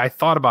say, I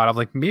thought about it. I'm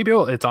like, maybe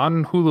it's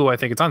on Hulu. I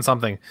think it's on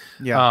something.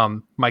 Yeah.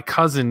 My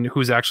cousin,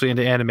 who's actually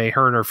into anime,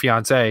 her and her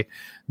fiance,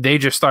 they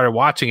just started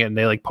watching it, and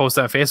they like post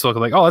that on Facebook.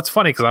 I'm like, oh, that's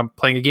funny because I'm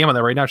playing a game on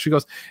that right now. She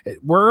goes,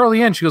 we're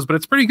early in. She goes, but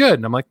it's pretty good.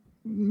 And I'm like,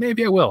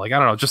 maybe I will. Like, I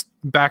don't know, just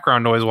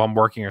background noise while I'm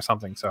working or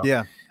something. So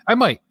yeah, I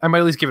might at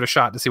least give it a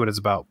shot to see what it's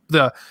about.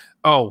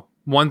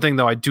 One thing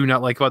though I do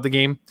not like about the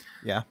game.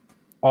 Yeah.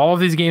 All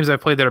of these games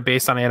I've played that are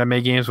based on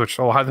anime games, which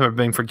a lot of them have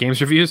been for games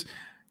reviews,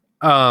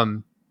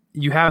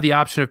 you have the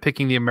option of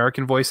picking the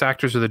American voice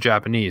actors or the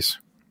Japanese.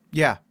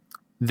 Yeah.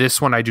 This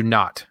one I do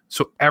not.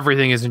 So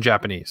everything is in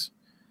Japanese.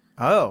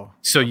 Oh.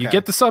 So you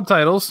get the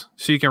subtitles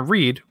so you can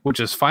read, which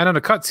is fine on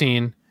a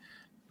cutscene,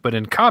 but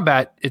in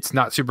combat, it's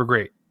not super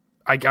great.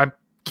 I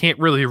can't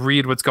really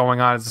read what's going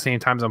on at the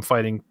same time as I'm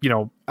fighting,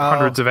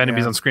 hundreds of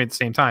enemies on screen at the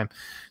same time.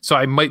 So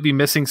I might be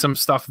missing some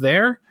stuff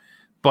there.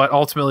 But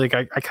ultimately,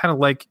 like, I kind of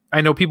like,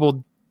 I know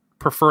people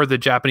prefer the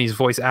Japanese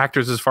voice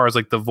actors as far as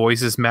like the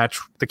voices match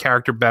the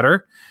character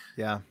better.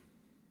 Yeah.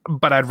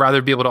 But I'd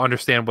rather be able to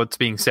understand what's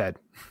being said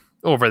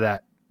over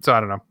that. So I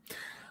don't know.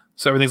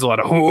 So everything's a lot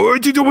of, and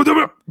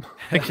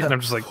I'm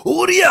just like,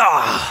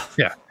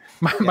 yeah.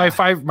 My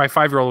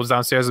 5-year-old was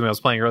downstairs and I was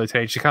playing early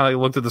today. She kind of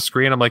like looked at the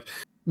screen. I'm like,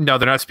 no,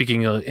 they're not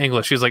speaking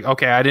English. She's like,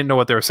 okay, I didn't know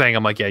what they were saying.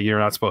 I'm like, yeah, you're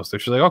not supposed to.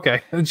 She's like,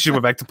 okay. And she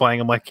went back to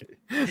playing. I'm like,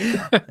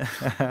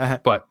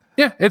 but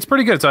yeah, it's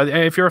pretty good. So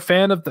if you're a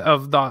fan of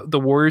the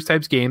Warriors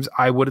types games,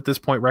 I would at this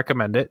point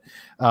recommend it.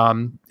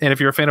 And if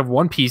you're a fan of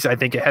One Piece, I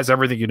think it has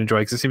everything you'd enjoy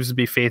because it seems to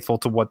be faithful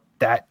to what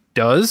that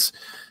does,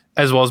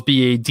 as well as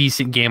be a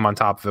decent game on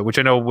top of it, which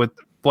I know with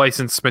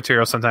licensed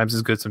material sometimes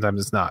is good,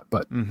 sometimes it's not.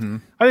 But I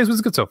think this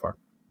was good so far.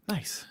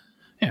 Nice.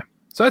 Yeah.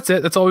 So that's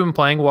it. That's all we've been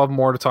playing. We'll have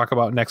more to talk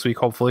about next week,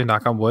 hopefully,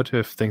 knock on wood,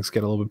 if things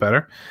get a little bit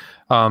better.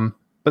 But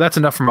that's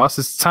enough from us.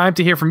 It's time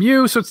to hear from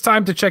you, so it's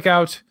time to check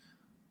out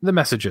the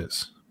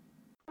messages.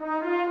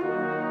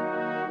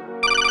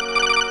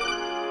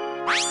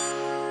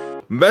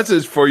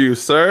 Message for you,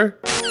 sir.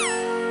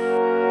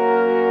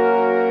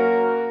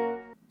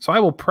 So I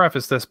will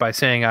preface this by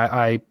saying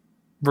I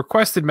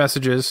requested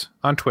messages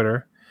on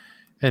Twitter,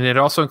 and it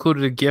also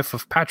included a GIF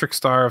of Patrick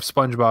Star of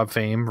SpongeBob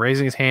fame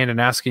raising his hand and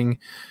asking,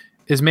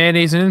 "Is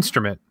mayonnaise an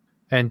instrument?"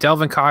 And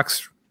Delvin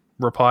Cox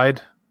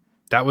replied,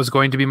 "That was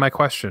going to be my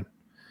question."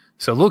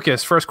 So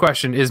Lucas, first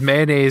question: is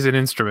mayonnaise an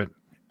instrument?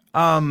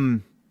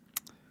 I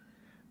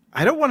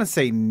don't want to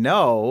say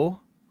no,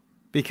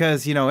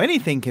 because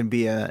anything can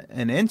be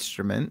an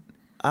instrument.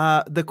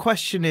 The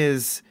question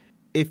is,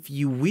 if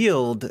you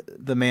wield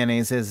the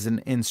mayonnaise as an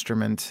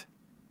instrument,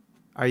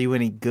 are you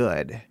any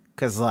good?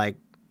 Because I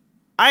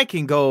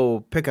can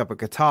go pick up a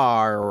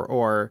guitar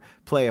or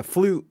play a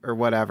flute or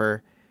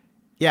whatever.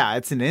 Yeah,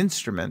 it's an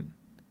instrument.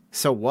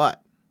 So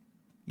what?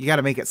 You got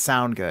to make it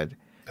sound good.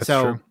 That's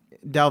so, true.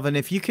 Delvin,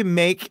 if you can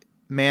make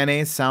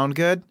mayonnaise sound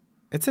good,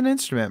 it's an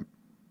instrument.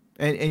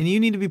 And you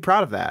need to be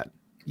proud of that.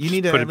 You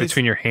need to Put it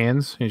between your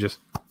hands. You just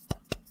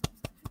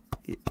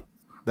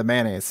the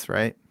mayonnaise,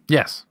 right?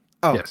 yes.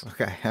 Oh, yes.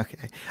 okay.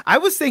 I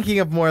was thinking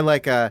of more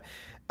like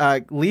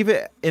leave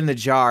it in the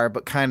jar,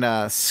 but kind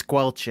of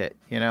squelch it,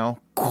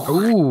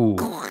 Ooh.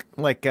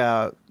 like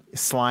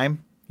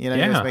slime. You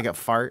Yeah. just make it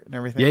fart and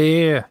everything.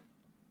 Yeah.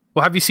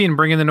 Well, have you seen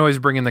Bring in the Noise,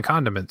 Bring in the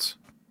Condiments?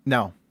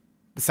 No,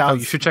 it Oh, sounds.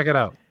 you should check it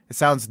out. It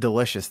sounds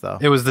delicious, though.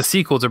 It was the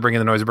sequel to Bring in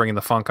the Noise, Bring in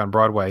the Funk on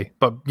Broadway,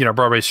 but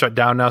Broadway's shut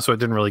down now, so it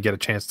didn't really get a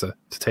chance to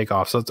take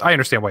off. So I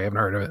understand why you haven't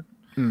heard of it.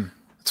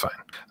 It's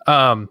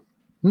fine.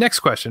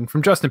 Next question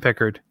from Justin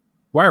Pickard.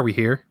 Why are we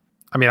here?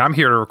 I mean, I'm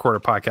here to record a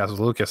podcast with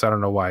Lucas. I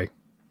don't know why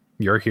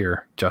you're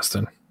here,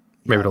 Justin.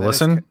 Maybe Yeah, to that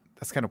is listen.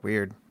 that's kind of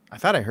weird. I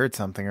thought I heard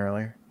something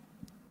earlier.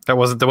 There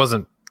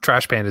wasn't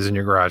trash pandas in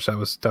your garage. That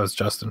was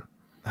Justin.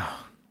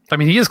 I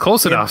mean, he is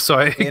close enough, so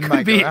it in my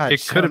could be. garage.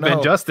 It could have been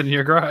no. Justin in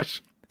your garage.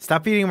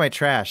 Stop eating my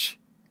trash.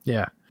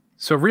 Yeah.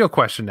 So, real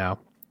question now.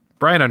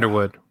 Brian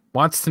Underwood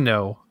wants to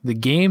know the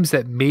games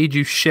that made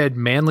you shed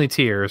manly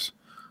tears,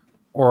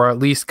 or at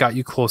least got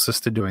you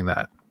closest to doing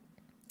that.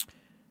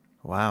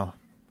 Wow.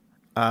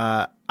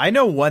 I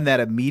know one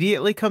that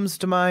immediately comes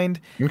to mind.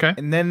 Okay.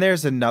 And then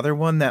there's another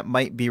one that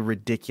might be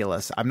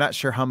ridiculous. I'm not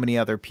sure how many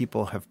other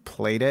people have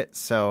played it.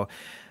 So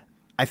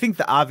I think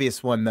the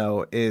obvious one,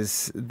 though,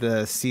 is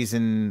the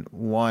season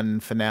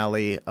 1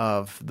 finale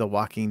of The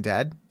Walking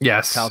Dead.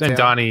 Yes. Telltale.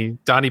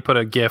 And Donnie put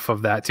a GIF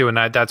of that too. And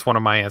that's one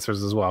of my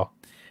answers as well.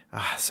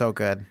 So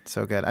good.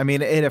 So good. I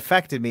mean, it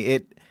affected me.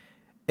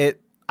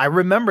 I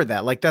remember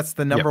that. That's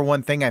the number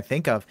one thing I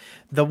think of.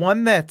 The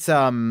one that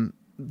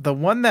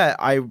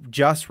I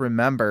just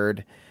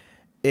remembered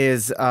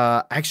is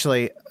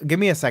actually, give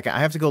me a second. I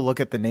have to go look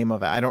at the name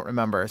of it. I don't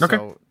remember. Okay.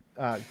 So,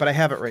 but I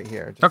have it right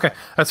here. Okay,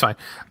 that's fine.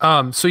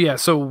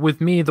 So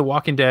with me, The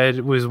Walking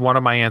Dead was one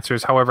of my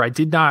answers. However, I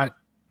did not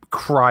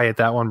cry at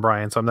that one,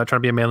 Brian. So I'm not trying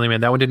to be a manly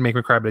man. That one didn't make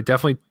me cry, but it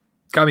definitely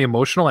got me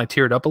emotional. I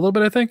teared up a little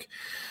bit, I think.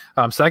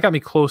 So that got me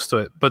close to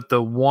it. But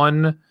the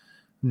one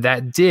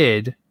that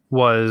did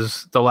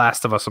was The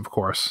Last of Us, of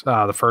course.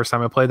 The first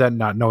time I played that,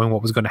 not knowing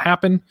what was going to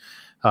happen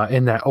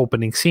in that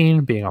opening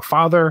scene, being a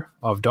father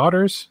of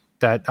daughters,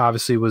 that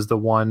obviously was the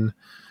one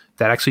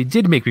that actually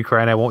did make me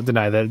cry, and I won't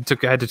deny that.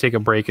 I had to take a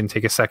break and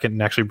take a second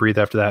and actually breathe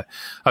after that.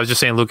 I was just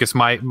saying, Lucas,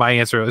 my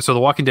answer. So The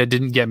Walking Dead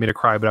didn't get me to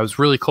cry, but I was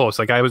really close.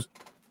 I was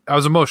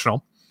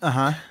emotional.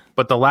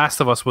 But The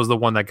Last of Us was the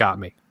one that got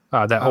me.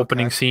 That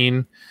opening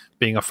scene,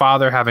 being a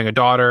father, having a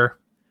daughter,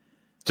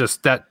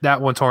 just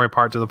that one tore me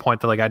apart to the point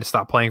that I had to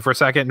stop playing for a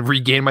second and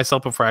regain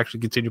myself before I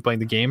actually continued playing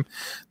the game.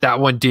 That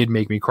one did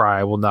make me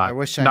cry. I will not.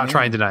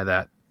 Try and deny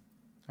that.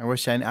 I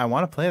wish I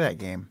want to play that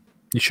game.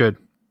 You should.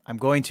 I'm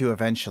going to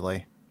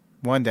eventually.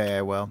 One day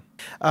I will.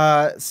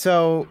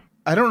 So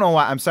I don't know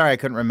why. I'm sorry I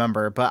couldn't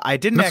remember, but I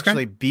didn't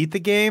actually beat the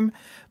game.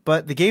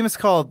 But the game is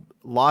called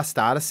Lost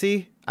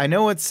Odyssey. I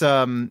know it's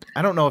I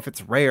don't know if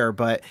it's rare,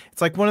 but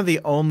it's one of the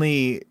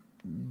only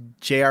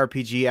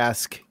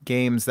JRPG-esque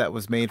games that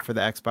was made for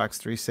the Xbox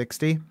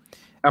 360.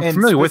 I'm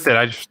familiar with it.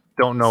 I just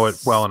don't know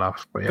it well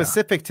enough. But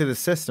specific to the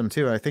system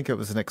too. I think it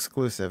was an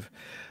exclusive.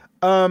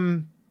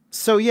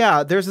 So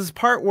yeah, there's this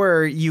part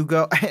where you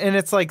go, and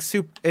it's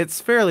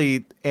it's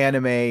fairly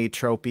anime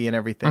tropey and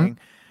everything.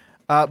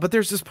 But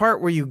there's this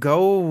part where you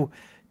go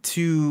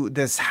to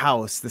this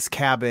house, this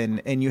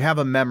cabin, and you have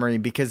a memory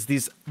because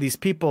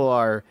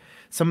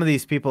some of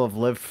these people have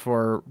lived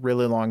for a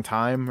really long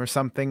time or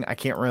something. I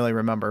can't really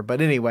remember. But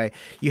anyway,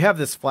 you have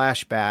this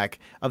flashback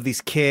of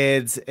these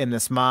kids and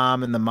this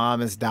mom, and the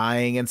mom is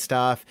dying and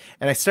stuff.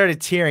 And I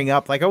started tearing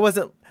up. I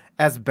wasn't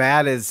as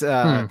bad as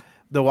The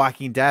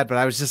Walking Dead, but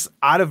I was just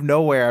out of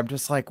nowhere. I'm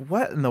just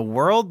what in the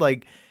world?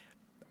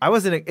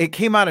 It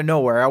came out of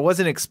nowhere. I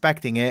wasn't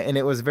expecting it, and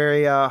it was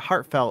very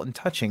heartfelt and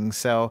touching.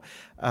 So,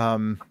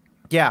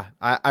 yeah,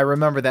 I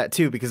remember that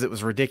too because it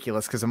was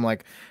ridiculous. Because I'm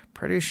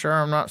pretty sure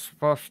I'm not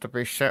supposed to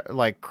be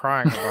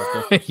crying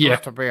about this. I'm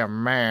supposed to be a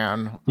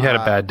man. You had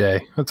a bad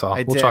day. That's all.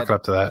 We'll chalk it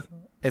up to that.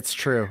 It's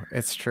true.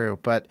 It's true.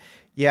 But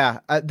Yeah,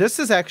 this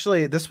was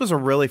a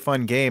really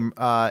fun game,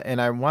 and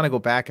I want to go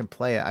back and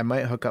play it. I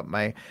might hook up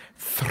my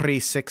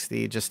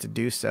 360 just to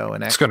do so.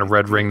 And It's going to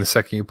red ring the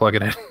second you plug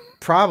it in.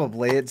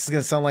 Probably. It's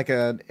going to sound like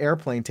an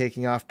airplane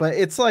taking off, but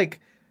it's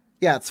like,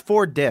 yeah, it's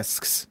 4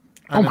 discs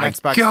on an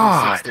Xbox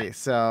 360.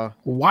 So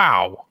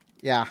wow.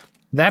 Yeah.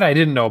 That I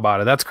didn't know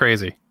about it. That's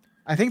crazy.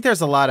 I think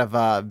there's a lot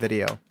of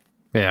video.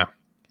 Yeah.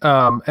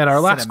 And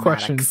our last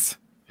question.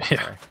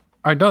 Yeah.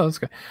 All right, no, that's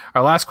good.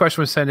 Our last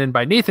question was sent in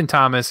by Nathan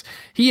Thomas.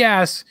 He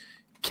asks,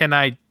 "Can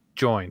I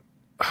join?"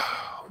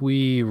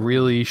 We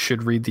really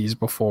should read these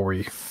before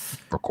we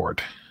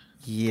record.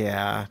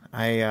 Yeah,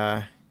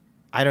 I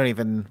don't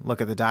even look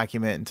at the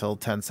document until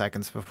 10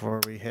 seconds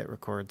before we hit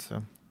record.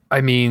 So I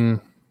mean,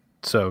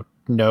 so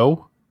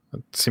no,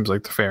 it seems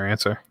like the fair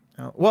answer.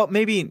 Well,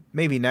 maybe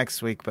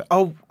next week. But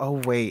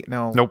wait,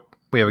 no. Nope,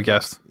 we have a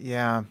guest.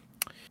 Yeah,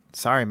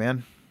 sorry,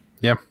 man.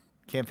 Yeah.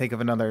 Can't think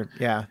of another.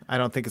 Yeah, I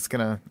don't think it's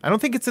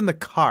in the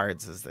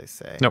cards, as they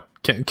say. Nope.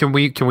 Can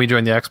we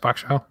join the Xbox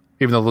show?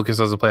 Even though Lucas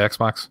doesn't play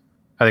Xbox,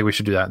 I think we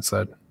should do that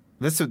instead.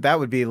 That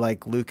would be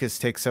like Lucas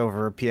takes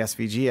over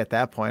PSVG at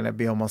that point. I'd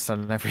be almost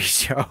on every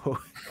show.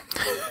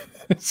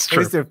 It's true.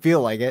 At least it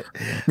feel like it.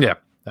 Yeah.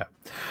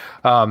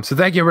 So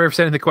thank you for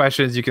sending the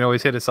questions. You can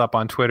always hit us up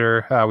on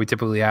Twitter. We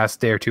typically ask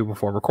day or two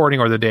before recording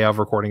or the day of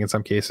recording in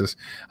some cases.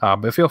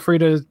 But feel free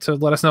to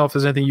let us know if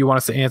there's anything you want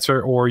us to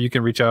answer, or you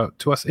can reach out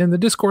to us in the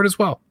Discord as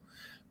well.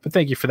 But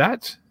thank you for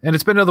that. And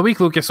it's been another week,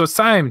 Lucas, so it's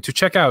time to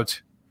check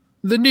out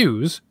the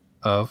news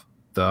of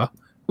the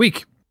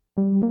week.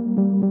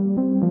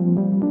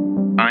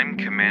 I'm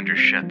Commander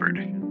Shepard,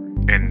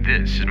 and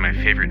this is my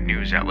favorite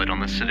news outlet on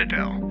the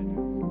Citadel.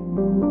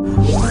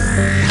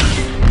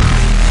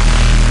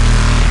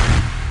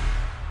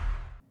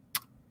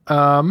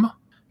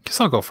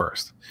 Guess I'll go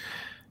first.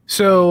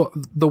 So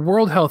the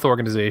World Health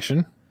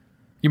Organization,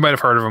 you might have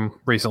heard of them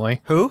recently.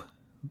 Who?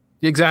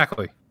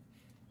 Exactly.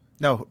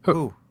 No,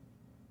 who?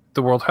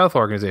 The World Health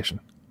Organization.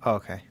 Oh,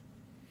 okay.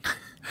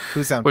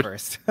 Who's on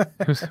first?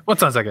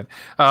 What's on second?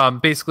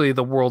 Basically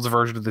the world's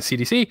version of the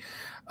CDC.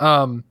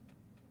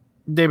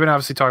 They've been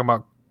obviously talking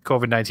about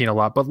COVID-19 a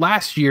lot, but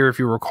last year, if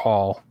you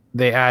recall,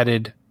 they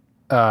added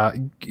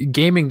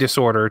gaming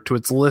disorder to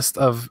its list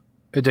of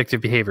addictive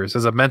behaviors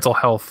as a mental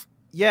health.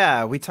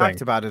 Yeah, we talked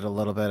about it a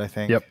little bit, I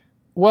think. Yep.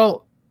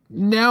 Well,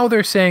 now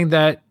they're saying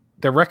that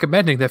they're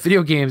recommending that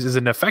video games is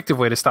an effective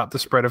way to stop the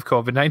spread of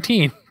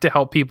COVID-19 to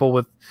help people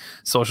with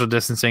social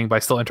distancing by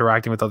still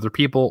interacting with other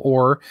people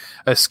or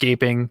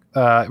escaping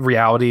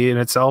reality in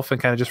itself and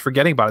kind of just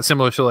forgetting about it.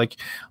 Similar to like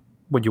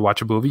when you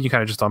watch a movie, you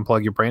kind of just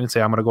unplug your brain and say,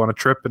 I'm going to go on a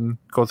trip and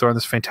go through on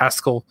this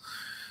fantastical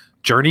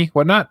journey,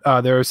 whatnot.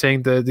 They're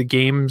saying the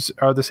games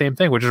are the same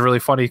thing, which is really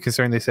funny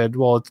considering they said,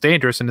 well, it's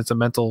dangerous and it's a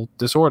mental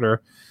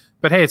disorder.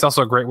 But hey, it's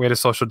also a great way to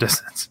social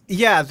distance.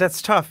 Yeah,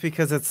 that's tough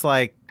because it's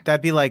like,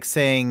 that'd be like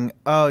saying,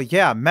 oh,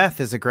 yeah,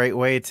 meth is a great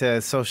way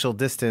to social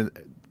distance,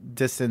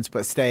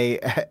 but stay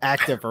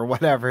active or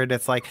whatever. And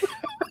it's like,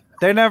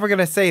 they're never going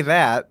to say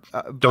that.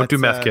 Don't do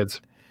meth, kids.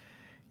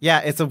 Yeah,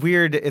 it's a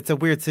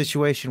weird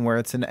situation where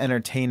it's an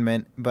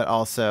entertainment, but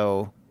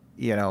also,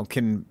 you know,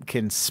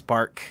 can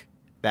spark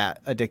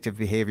that addictive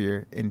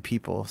behavior in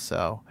people.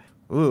 So,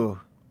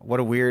 what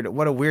a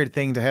weird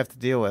thing to have to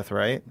deal with,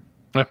 right?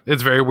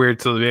 It's very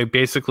weird. So they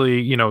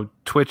basically, you know,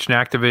 Twitch and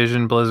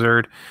Activision,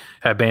 Blizzard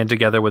have band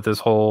together with this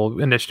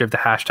whole initiative to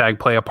hashtag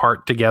play a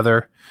part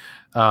together.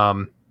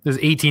 There's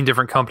 18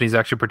 different companies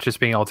actually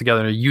participating all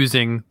together and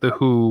using the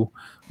WHO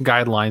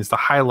guidelines to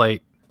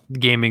highlight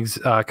gaming's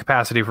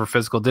capacity for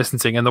physical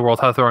distancing. And the World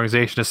Health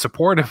Organization is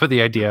supportive of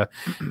the idea,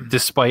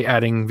 despite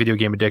adding video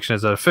game addiction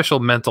as an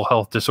official mental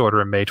health disorder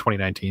in May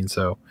 2019.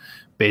 So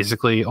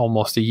basically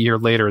almost a year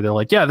later, they're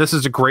like, yeah, this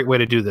is a great way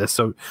to do this.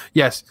 So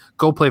yes,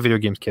 go play video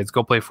games, kids.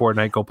 Go play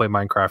Fortnite. Go play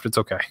Minecraft. It's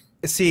okay.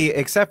 See,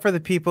 except for the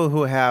people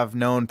who have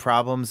known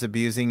problems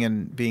abusing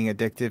and being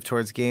addictive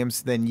towards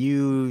games, then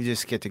you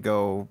just get to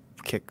go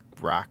kick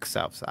rocks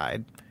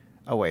outside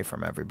away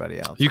from everybody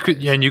else. You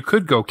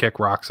could go kick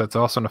rocks. That's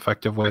also an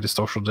effective way to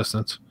social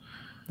distance.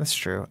 That's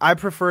true. I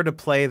prefer to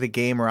play the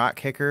game Rock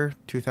Kicker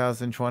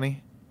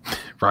 2020.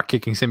 Rock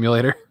kicking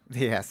simulator.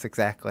 Yes,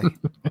 exactly.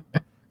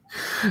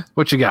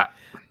 What you got?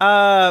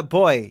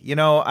 Boy, you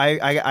know,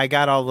 I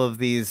got all of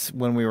these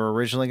when we were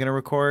originally going to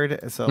record.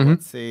 So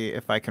let's see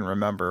if I can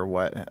remember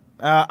what.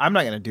 I'm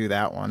not going to do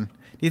that one.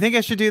 Do you think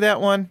I should do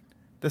that one?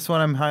 This one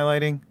I'm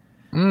highlighting?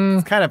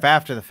 It's kind of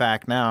after the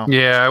fact now.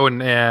 Yeah, I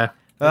wouldn't. Yeah,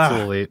 it's a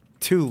little late.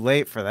 Too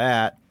late for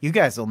that. You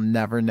guys will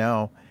never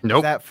know. Nope.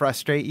 Does that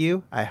frustrate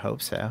you? I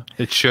hope so.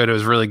 It should. It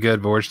was really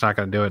good, but we're just not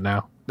going to do it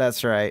now.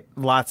 That's right.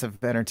 Lots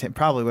of entertainment.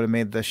 Probably would have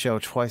made the show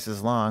twice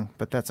as long,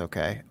 but that's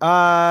okay.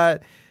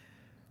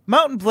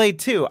 Mountain Blade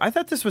 2. I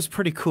thought this was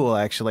pretty cool,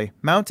 actually.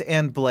 Mount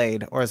and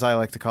Blade, or as I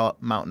like to call it,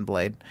 Mountain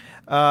Blade.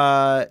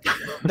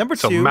 Number 2.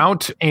 So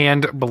Mount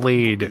and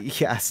Blade.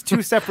 Yes,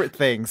 2 separate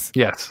things.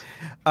 Yes.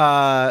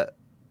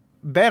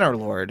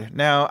 Bannerlord.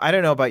 Now, I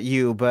don't know about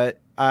you, but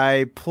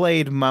I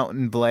played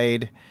Mountain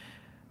Blade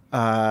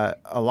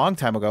a long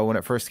time ago when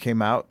it first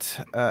came out.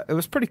 It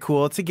was pretty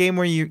cool. It's a game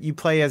where you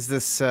play as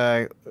this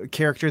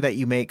character that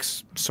you make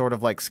sort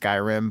of like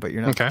Skyrim, but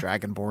you're not Okay.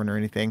 Dragonborn or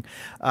anything.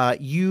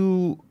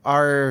 You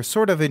are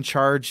sort of in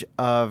charge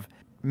of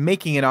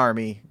making an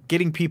army,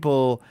 getting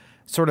people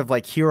sort of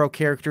like hero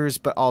characters,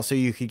 but also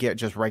you could get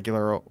just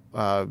regular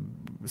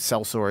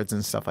sellswords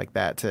and stuff like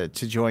that to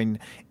join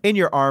in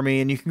your army,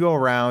 and you can go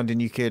around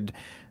and you could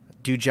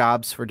do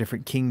jobs for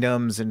different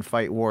kingdoms and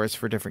fight wars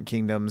for different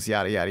kingdoms,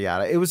 yada, yada,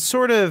 yada. It was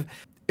a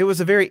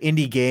very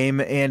indie game,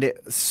 and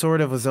it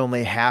sort of was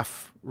only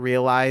half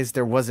realized.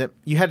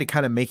 You had to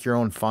kind of make your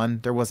own fun.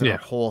 There wasn't a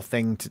whole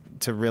thing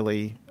to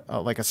really,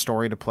 like a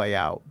story to play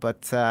out.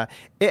 But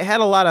it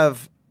had a lot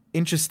of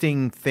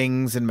interesting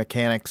things and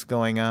mechanics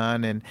going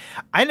on, and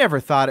I never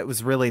thought it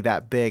was really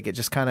that big. It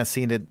just kind of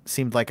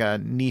seemed like a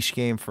niche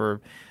game for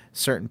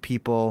certain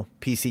people,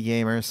 PC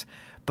gamers.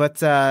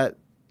 But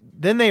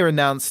then they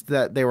announced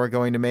that they were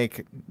going to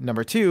make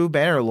number 2,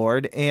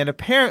 Bannerlord, and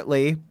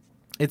apparently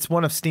it's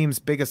one of Steam's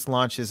biggest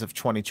launches of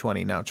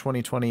 2020. Now,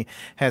 2020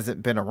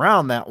 hasn't been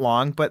around that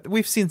long, but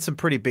we've seen some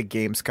pretty big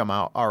games come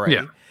out already.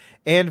 Yeah.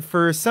 And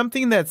for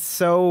something that's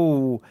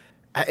so...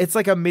 It's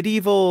like a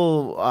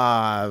medieval...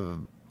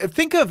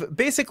 Think of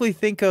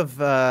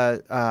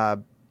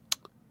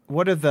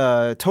what are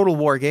the Total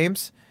War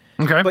games?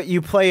 Okay. But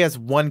you play as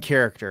one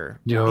character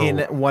in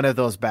one of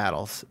those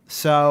battles.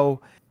 So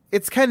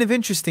it's kind of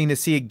interesting to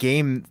see a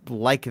game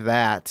like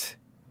that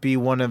be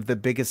one of the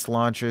biggest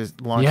launches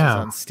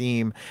on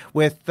Steam,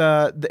 with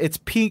its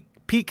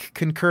peak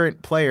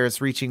concurrent players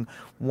reaching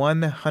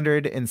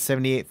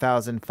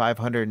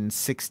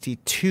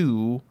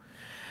 178,562,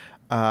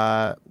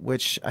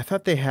 which I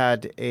thought they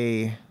had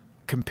a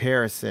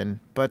comparison,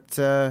 but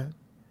Doom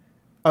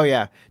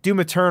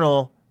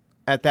Eternal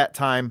at that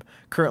time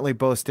currently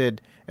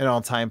boasted an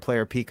all-time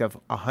player peak of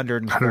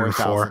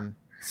 104,000.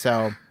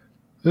 So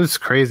this is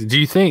crazy. Do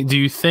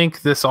you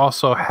think this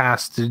also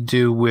has to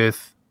do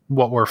with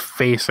what we're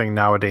facing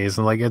nowadays,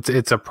 and like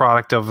it's a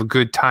product of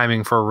good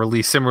timing for a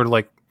release, similar to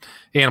like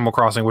Animal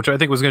Crossing, which I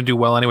think was going to do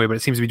well anyway, but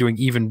it seems to be doing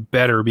even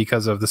better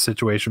because of the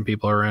situation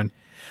people are in?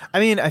 I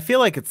mean, I feel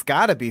like it's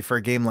got to be for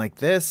a game like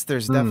this.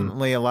 There's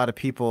definitely a lot of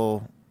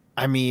people.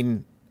 I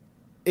mean,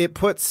 it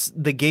puts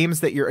the games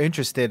that you're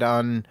interested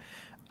on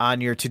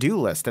your to-do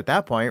list at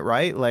that point,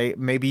 right? Like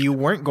maybe you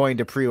weren't going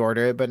to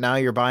pre-order it, but now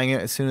you're buying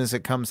it as soon as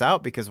it comes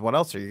out, because what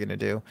else are you going to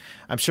do?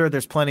 I'm sure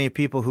there's plenty of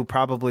people who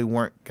probably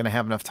weren't going to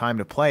have enough time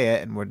to play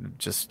it and would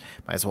just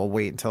might as well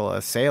wait until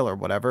a sale or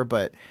whatever.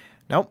 But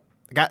nope,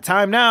 I got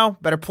time now.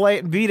 Better play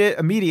it and beat it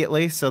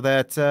immediately so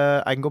that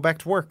I can go back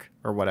to work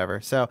or whatever.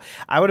 So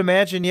I would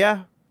imagine,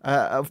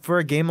 for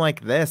a game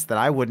like this that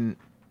I wouldn't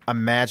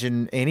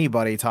imagine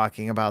anybody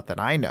talking about that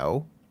I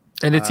know.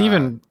 And it's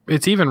even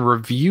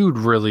reviewed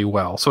really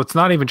well. So it's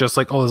not even just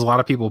like, oh, there's a lot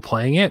of people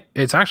playing it.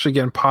 It's actually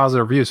getting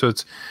positive reviews. So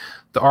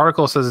the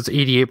article says it's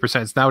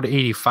 88%. It's now to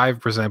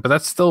 85%, but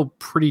that's still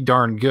pretty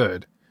darn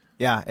good.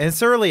 Yeah, and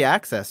it's early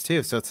access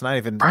too, so it's not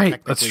even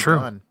right. That's true.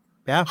 Done.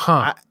 Yeah,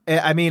 huh.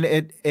 I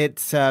mean,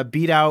 it's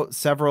beat out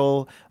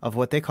several of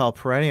what they call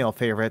perennial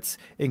favorites,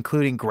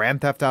 including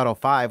Grand Theft Auto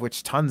 5,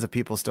 which tons of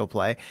people still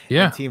play.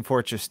 Yeah, and Team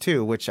Fortress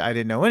 2, which I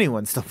didn't know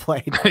anyone still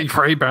played. Right,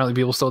 apparently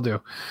people still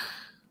do.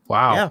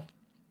 Wow. Yeah.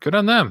 Good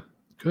on them.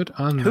 Who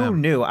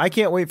knew? I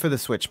can't wait for the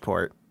Switch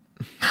port.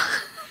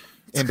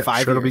 In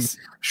 5 years.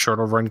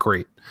 It'll run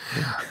great.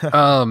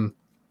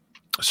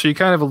 So you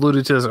kind of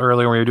alluded to this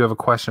earlier, where you do have a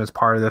question as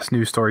part of this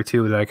news story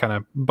too, that I kind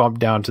of bumped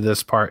down to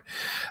this part.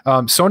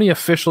 Sony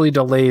officially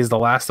delays The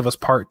Last of Us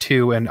Part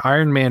 2 and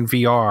Iron Man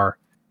VR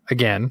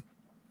again,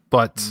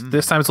 but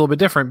this time it's a little bit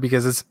different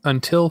because it's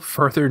until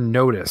further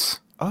notice.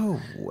 Oh,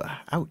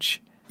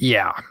 ouch.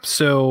 Yeah.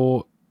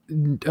 So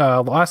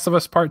Last of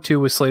Us Part 2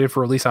 was slated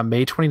for release on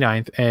May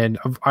 29th, and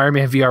Iron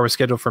Man VR was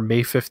scheduled for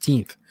May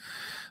 15th.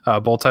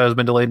 Both titles have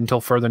been delayed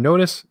until further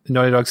notice.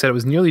 Naughty Dog said it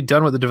was nearly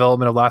done with the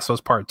development of Last of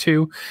Us Part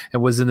 2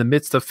 and was in the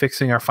midst of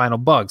fixing our final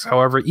bugs.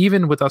 However,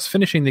 even with us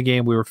finishing the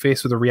game, we were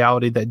faced with the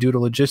reality that due to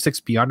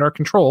logistics beyond our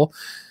control,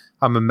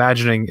 I'm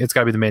imagining it's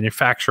got to be the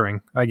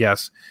manufacturing, I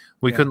guess,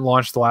 we couldn't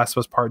launch The Last of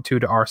Us Part 2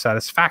 to our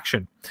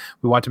satisfaction.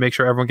 We want to make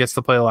sure everyone gets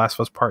to play The Last of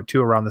Us Part 2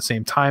 around the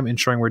same time,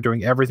 ensuring we're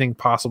doing everything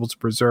possible to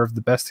preserve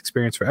the best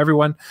experience for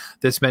everyone.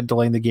 This meant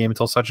delaying the game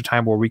until such a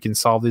time where we can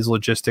solve these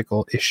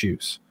logistical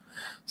issues.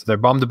 So they're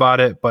bummed about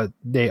it, but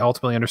they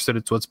ultimately understood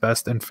it's what's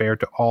best and fair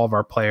to all of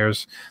our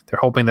players. They're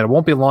hoping that it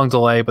won't be a long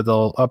delay, but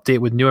they'll update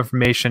with new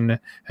information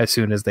as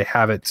soon as they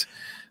have it.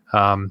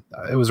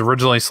 It was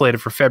originally slated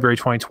for February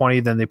 2020,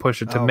 then they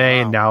pushed it to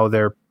May, and now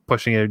they're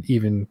pushing it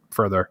even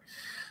further.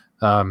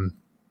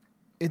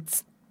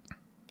 It's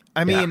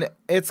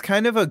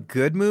kind of a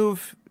good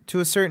move to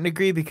a certain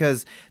degree,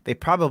 because they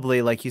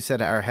probably, like you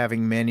said, are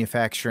having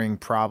manufacturing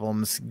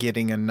problems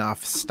getting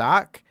enough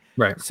stock.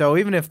 Right. So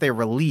even if they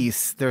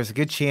release, there's a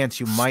good chance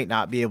you might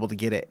not be able to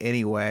get it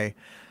anyway.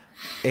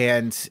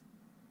 And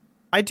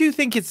I do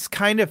think it's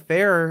kind of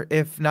fair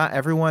if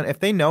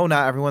they know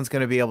not everyone's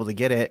going to be able to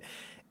get it,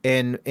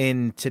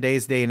 in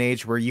today's day and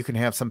age where you can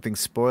have something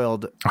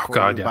spoiled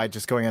by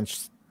just going on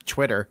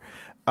Twitter.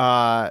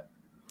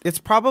 It's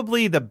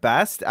probably the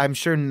best. I'm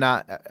sure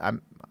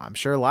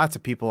lots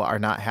of people are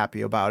not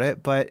happy about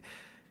it, but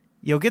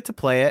you'll get to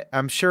play it.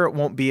 I'm sure it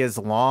won't be as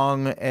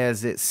long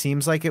as it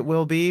seems like it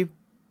will be.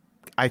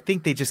 I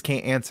think they just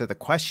can't answer the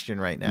question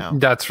right now.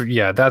 That's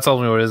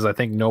ultimately what it is. I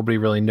think nobody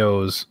really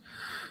knows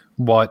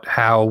what,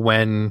 how,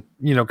 when,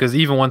 because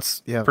even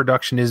once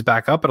production is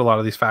back up at a lot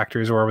of these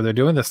factories or wherever they're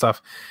doing this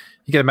stuff,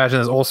 you can imagine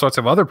there's all sorts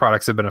of other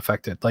products that have been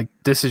affected. Like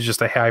this is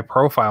just a high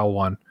profile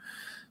one,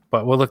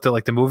 but we looked at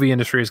like the movie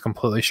industry is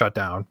completely shut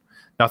down.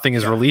 Nothing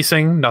is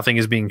releasing, nothing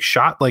is being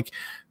shot. Like,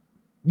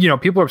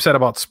 people are upset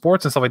about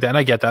sports and stuff like that. And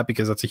I get that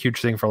because that's a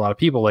huge thing for a lot of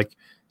people. Like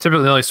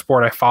typically the only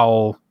sport I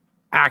follow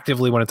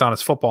actively when it's on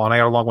is football, and I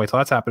got a long way till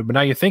that's happened. But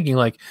now you're thinking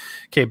like,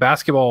 okay,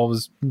 basketball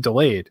was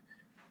delayed.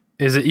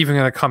 Is it even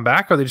going to come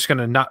back? Or are they just going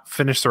to not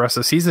finish the rest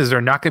of the season? Is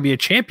there not going to be a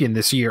champion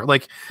this year?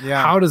 Like,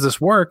 how does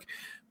this work?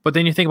 But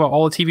then you think about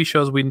all the TV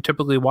shows we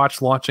typically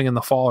watch launching in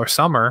the fall or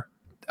summer.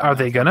 Are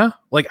they gonna?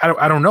 Like,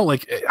 I don't know.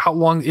 Like, how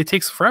long it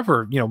takes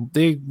forever.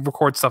 They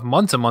record stuff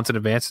months and months in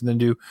advance and then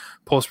do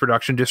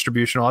post-production,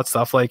 distribution, all that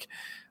stuff. Like,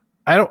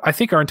 I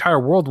think our entire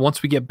world,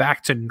 once we get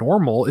back to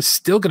normal, is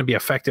still going to be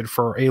affected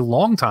for a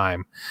long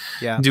time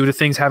due to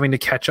things having to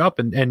catch up.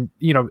 And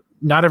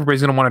not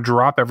everybody's going to want to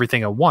drop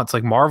everything at once.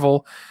 Like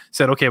Marvel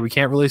said, okay, we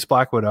can't release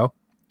Black Widow.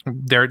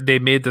 They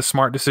made the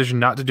smart decision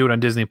not to do it on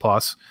Disney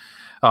Plus.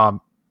 And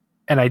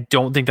I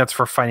don't think that's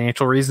for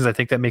financial reasons. I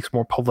think that makes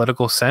more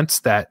political sense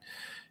that,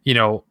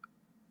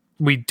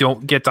 we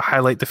don't get to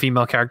highlight the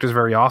female characters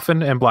very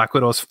often. And Black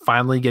Widow is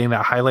finally getting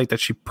that highlight that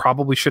she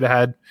probably should have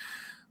had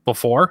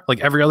before. Like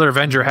every other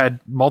Avenger had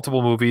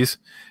multiple movies.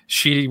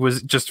 She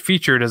was just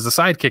featured as a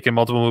sidekick in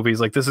multiple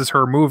movies. Like this is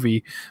her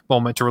movie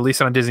moment. To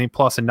release it on Disney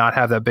Plus and not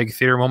have that big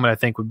theater moment, I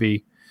think would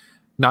be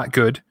not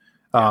good.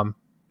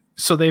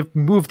 So they've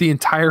moved the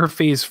entire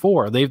phase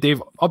 4.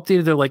 They've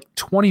updated their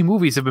 20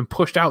 movies have been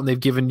pushed out, and they've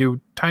given new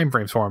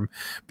timeframes for them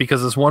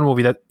because this one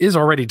movie that is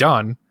already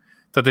done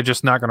that they're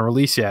just not going to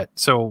release yet.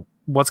 So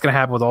what's going to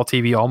happen with all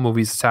TV, all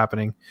movies that's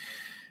happening?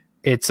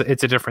 It's a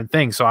different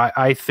thing. So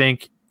I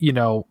think,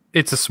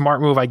 it's a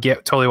smart move. I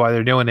get totally why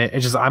they're doing it.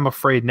 It's just, I'm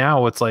afraid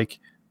now it's like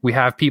we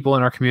have people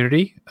in our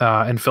community,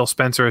 and Phil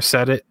Spencer has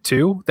said it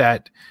too,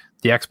 that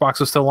the Xbox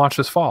will still launch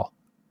this fall.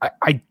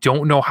 I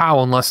don't know how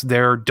unless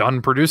they're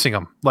done producing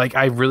them. Like,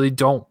 I really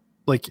don't.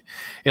 Like,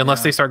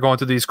 unless they start going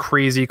through these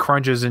crazy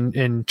crunches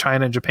in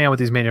China and Japan with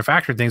these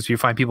manufacturing things, you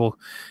find people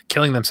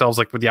killing themselves,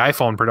 like with the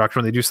iPhone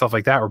production, when they do stuff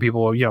like that, where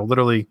people are,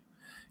 literally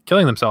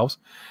killing themselves.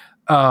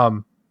 I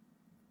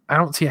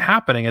don't see it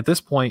happening at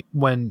this point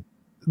when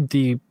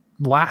the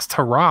last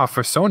hurrah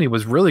for Sony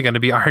was really going to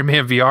be Iron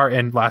Man VR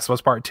and Last of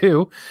Us Part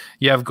 2.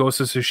 You have Ghost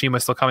of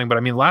Tsushima still coming, but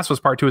I mean, Last of Us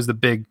Part 2 is the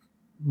big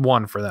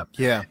one for them.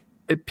 Yeah.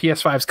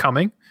 PS5's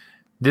coming.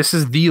 This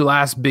is the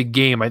last big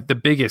game, the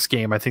biggest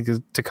game, I think,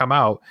 to come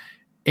out.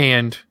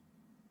 And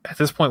at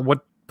this point,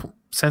 what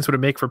sense would it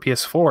make for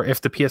PS4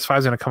 if the PS5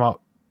 is going to come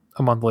out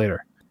a month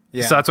later?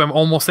 Yeah. So that's what I'm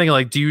almost thinking,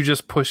 like, do you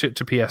just push it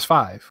to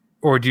PS5?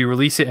 Or do you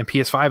release it and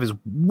PS5 is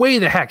way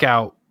the heck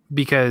out?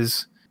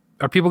 Because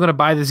are people going to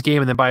buy this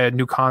game and then buy a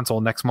new console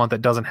next month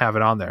that doesn't have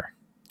it on there?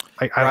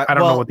 I don't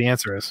know what the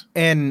answer is.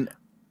 And,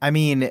 I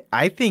mean,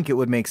 I think it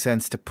would make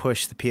sense to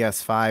push the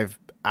PS5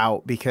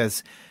 out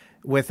because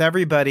with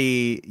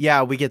everybody,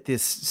 we get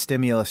this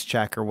stimulus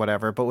check or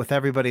whatever, but with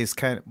everybody's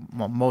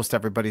most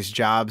everybody's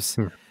jobs,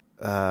 you're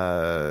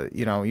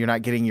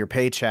not getting your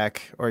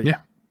paycheck, or you're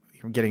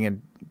getting a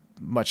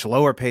much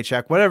lower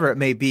paycheck, whatever it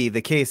may be.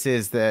 The case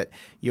is that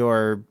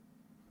your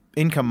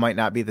income might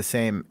not be the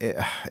same.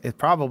 It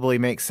probably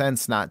makes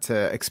sense not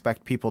to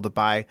expect people to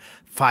buy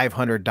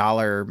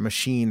 $500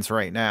 machines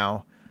right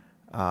now.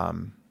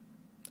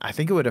 I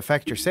think it would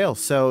affect your sales.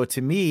 So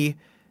to me,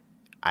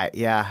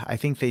 I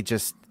think they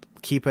just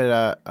keep it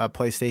a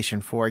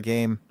PlayStation 4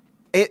 game.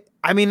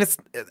 I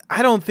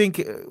don't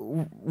think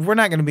we're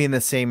not going to be in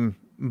the same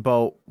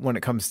boat when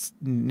it comes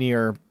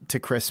near to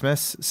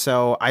Christmas.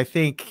 So I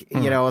think,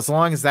 as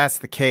long as that's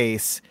the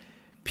case,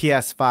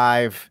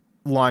 PS5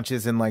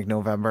 launches in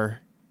November.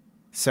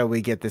 So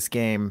we get this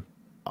game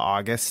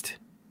August,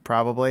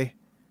 probably.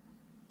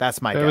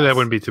 That's my guess. That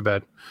wouldn't be too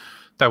bad.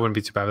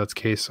 That's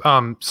the case.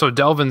 So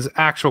Delvin's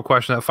actual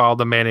question that followed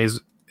the mayonnaise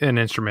and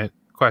instrument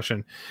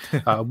question.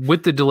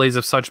 With the delays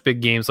of such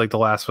big games like The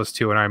Last of Us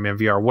 2 and Iron Man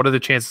VR, what are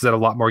the chances that a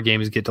lot more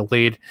games get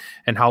delayed,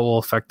 and how will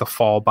it affect the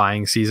fall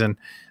buying season?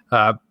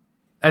 I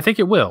think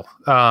it will.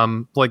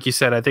 Like you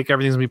said, I think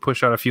everything's going to be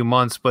pushed out a few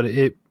months, but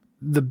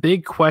the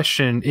big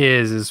question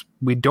is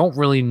we don't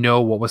really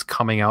know what was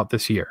coming out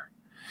this year.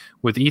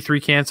 With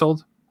E3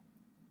 canceled,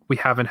 we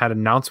haven't had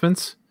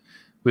announcements.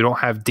 We don't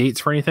have dates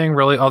for anything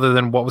really other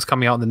than what was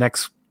coming out in the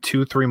next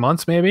 2-3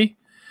 months, maybe.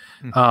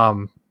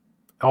 Mm-hmm.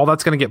 All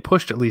that's going to get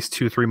pushed at least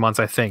 2-3 months,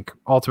 I think,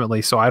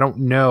 ultimately. So I don't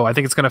know. I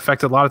think it's going to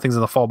affect a lot of things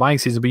in the fall buying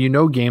season, but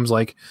games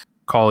like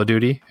Call of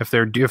Duty, if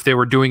they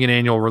were doing an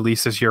annual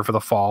release this year for the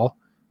fall,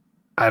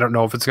 I don't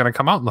know if it's going to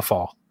come out in the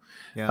fall.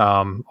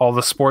 Yeah. All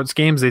the sports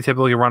games, they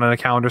typically run on a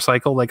calendar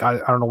cycle. Like, I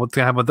don't know what's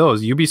going to happen with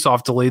those.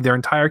 Ubisoft delayed their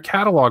entire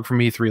catalog from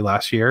E3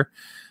 last year,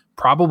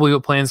 probably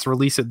with plans to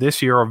release it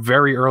this year or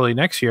very early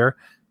next year.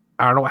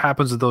 I don't know what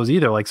happens with those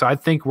either. Like, so I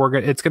think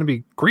it's going to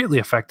be greatly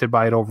affected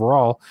by it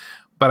overall,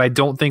 but I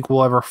don't think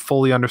we'll ever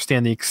fully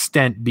understand the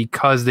extent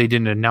because they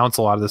didn't announce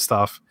a lot of this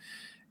stuff,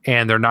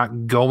 and they're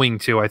not going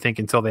to, I think,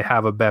 until they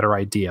have a better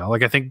idea.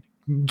 Like, I think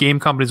game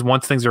companies,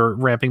 once things are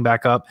ramping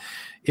back up,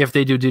 if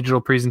they do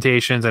digital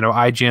presentations, I know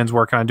IGN's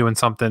working on doing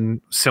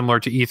something similar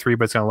to E3,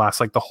 but it's going to last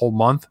like the whole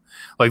month.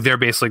 Like, they're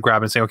basically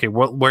grabbing and saying, okay,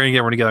 we're going to get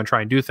everyone together and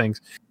try and do things.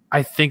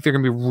 I think they're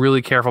going to be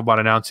really careful about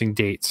announcing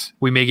dates.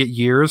 We may get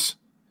years.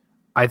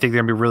 I think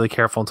they're going to be really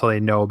careful until they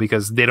know,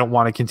 because they don't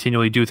want to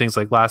continually do things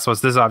like Last of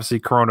Us. This is obviously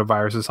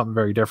coronavirus is something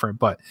very different,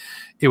 but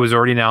it was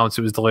already announced.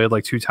 It was delayed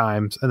like 2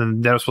 times, and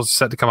then that was supposed to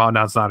set to come out.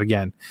 Now it's not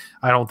again.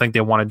 I don't think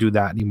they want to do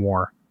that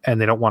anymore, and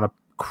they don't want to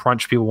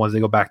crunch people once they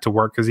go back to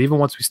work, because even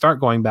once we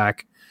start going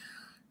back,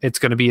 it's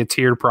going to be a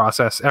tiered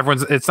process. It's not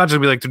just going to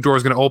be like the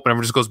door's going to open,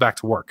 everyone just goes back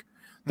to work.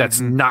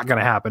 That's not going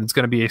to happen. It's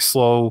going to be a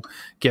slow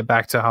get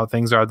back to how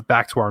things are,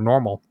 back to our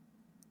normal.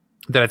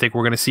 That I think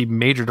we're going to see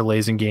major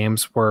delays in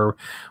games where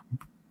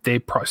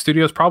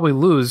studios probably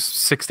lose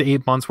 6 to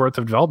 8 months worth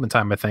of development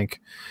time, I think.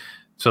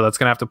 So that's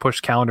going to have to push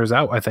calendars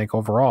out, I think,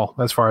 overall,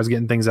 as far as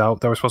getting things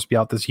out that were supposed to be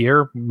out this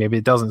year. Maybe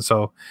it doesn't.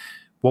 So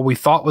what we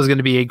thought was going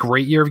to be a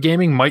great year of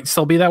gaming might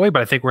still be that way,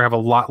 but I think we're going to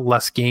have a lot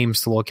less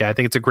games to look at. I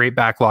think it's a great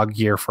backlog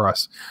year for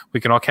us. We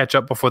can all catch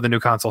up before the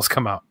new consoles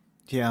come out.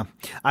 Yeah.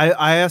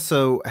 I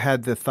also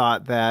had the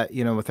thought that,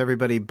 with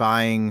everybody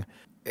buying,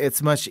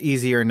 it's much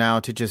easier now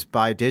to just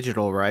buy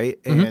digital, right?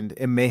 And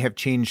it may have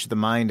changed the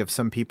mind of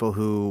some people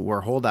who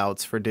were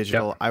holdouts for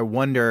digital. Yep. I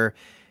wonder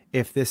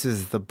if this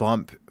is the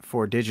bump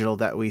for digital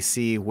that we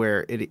see,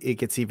 where it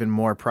gets even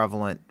more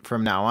prevalent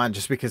from now on,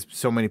 just because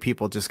so many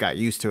people just got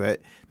used to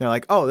it. They're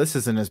like, oh, this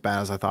isn't as bad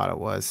as I thought it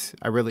was.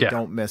 I really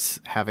don't miss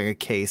having a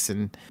case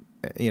and,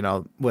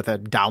 with a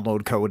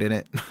download code in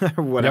it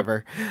or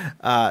whatever.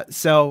 Yep.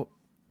 So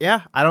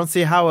yeah, I don't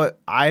see how it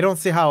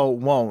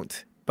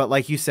won't. But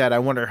like you said, I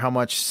wonder how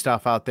much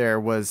stuff out there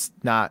was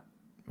not,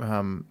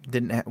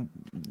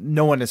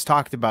 no one has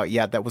talked about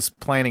yet that was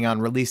planning on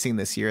releasing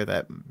this year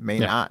that may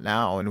not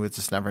now, and we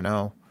just never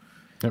know.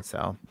 Yep.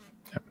 So,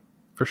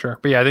 for sure.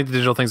 But yeah, I think the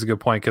digital thing's a good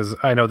point, because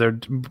I know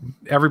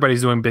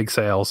everybody's doing big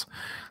sales.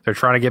 They're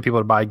trying to get people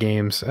to buy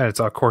games, and it's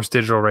of course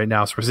digital right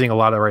now. So we're seeing a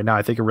lot of it right now.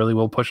 I think it really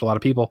will push a lot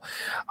of people.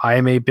 I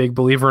am a big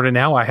believer in it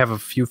now. I have a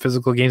few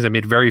physical games. I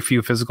made very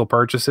few physical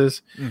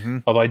purchases,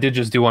 although I did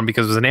just do one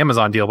because it was an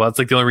Amazon deal. But that's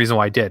like the only reason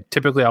why I did.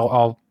 Typically,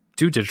 I'll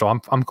do digital.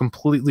 I'm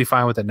completely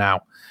fine with it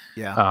now.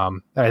 Yeah.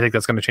 And I think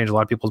that's going to change a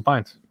lot of people's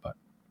minds. But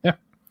yeah,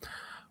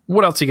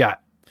 what else you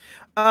got?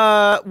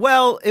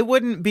 Well, it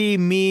wouldn't be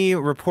me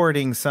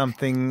reporting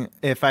something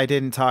if I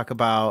didn't talk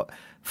about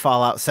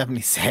Fallout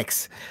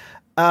 76.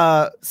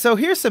 So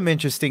here's some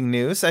interesting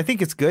news. I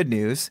think it's good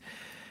news.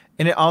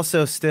 And it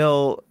also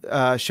still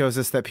shows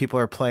us that people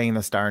are playing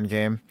this darn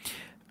game.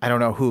 I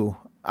don't know who.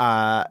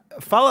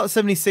 Fallout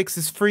 76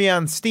 is free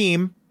on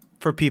Steam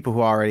for people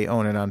who already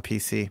own it on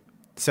PC.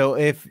 So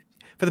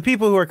for the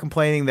people who are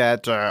complaining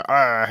that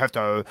I have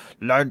to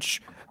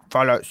launch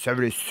Fallout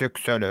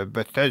 76 on a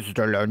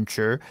Bethesda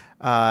launcher,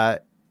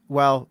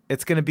 well,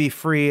 it's going to be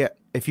free.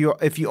 If you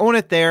own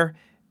it there,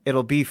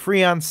 it'll be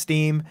free on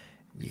Steam.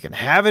 You can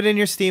have it in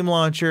your Steam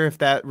launcher if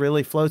that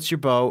really floats your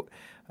boat.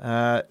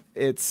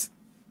 It's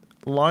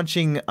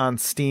launching on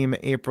Steam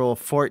April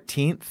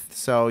 14th.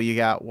 So you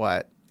got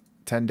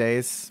 10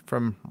 days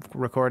from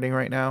recording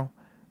right now?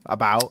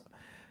 About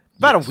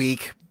a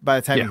week by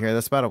the time you hear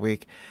this, about a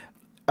week.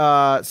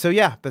 So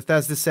yeah,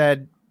 Bethesda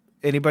said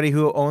anybody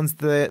who owns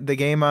the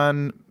game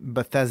on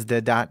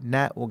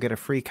Bethesda.net will get a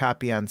free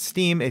copy on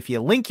Steam if you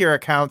link your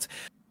account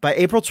by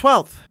April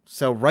 12th.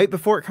 So right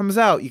before it comes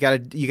out, you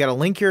gotta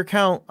link your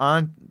account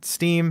on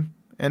Steam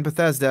and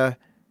Bethesda.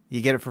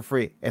 You get it for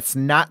free. It's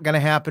not gonna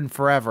happen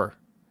forever.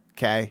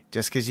 Okay,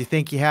 just because you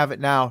think you have it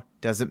now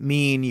doesn't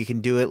mean you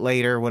can do it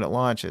later when it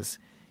launches.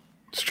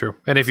 It's true.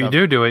 And if you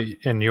do it,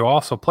 and you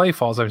also play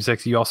Fallout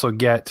 76, you also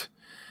get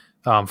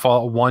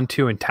Fallout 1,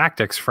 2, and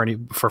Tactics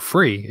for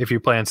free if you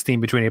play on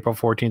Steam between April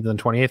 14th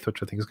and 28th,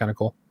 which I think is kind of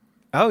cool.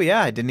 Oh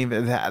yeah, I didn't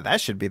even. That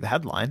should be the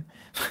headline.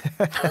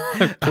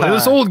 Play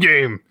this old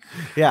game.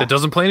 Yeah, that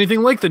doesn't play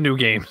anything like the new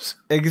games.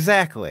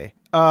 Exactly.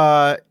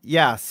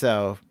 Yeah.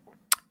 So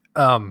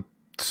Fallout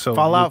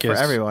Lucas,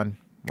 for everyone.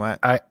 What?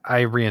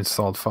 I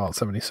reinstalled Fallout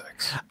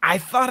 76. I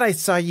thought I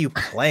saw you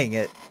playing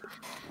it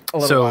a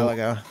little while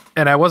ago,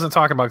 and I wasn't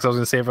talking about because I was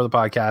going to save it for the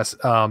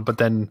podcast. But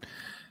then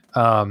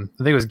I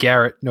think it was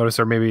Garrett noticed,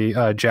 or maybe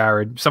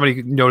Jared.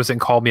 Somebody noticed and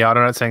called me out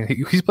on it, saying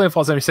he's playing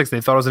Fallout 76. They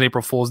thought it was an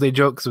April Fool's Day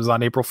joke because it was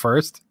on April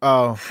 1st.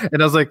 Oh,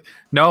 and I was like,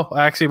 no,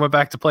 I actually went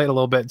back to play it a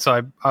little bit,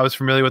 so I was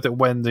familiar with it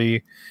when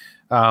the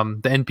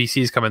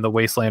NPCs come in. The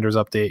Wastelanders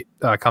update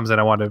comes in.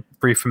 I wanted to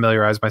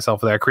re-familiarize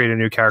myself with it. I created a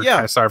new character.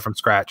 I started from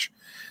scratch.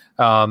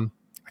 I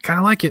kind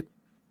of like it.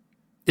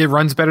 It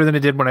runs better than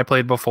it did when I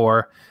played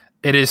before.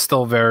 It is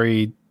still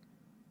very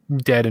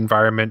dead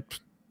environment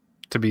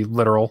to be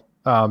literal,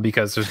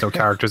 because there's no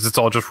characters. It's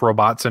all just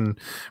robots and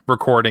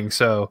recording.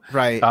 So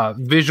Right.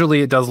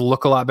 Visually, it does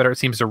look a lot better. It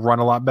seems to run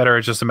a lot better.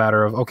 It's just a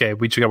matter of, okay,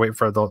 we just got to wait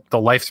for the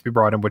life to be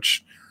brought in,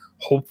 which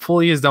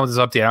hopefully is done with this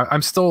update.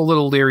 I'm still a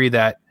little leery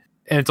that,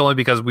 and it's only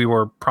because we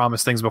were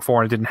promised things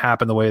before and it didn't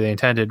happen the way they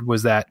intended,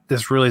 was that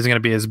this really isn't going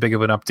to be as big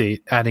of an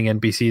update, adding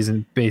NPCs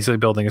and basically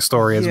building a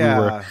story as we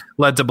were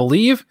led to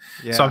believe.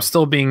 Yeah. So I'm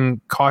still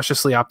being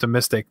cautiously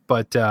optimistic,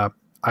 but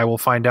I will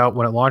find out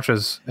when it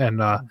launches,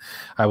 and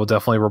I will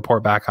definitely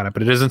report back on it.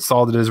 But it is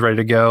installed. It is ready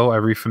to go. I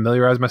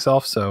refamiliarized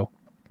myself. So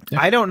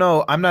I don't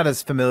know. I'm not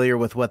as familiar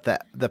with what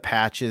the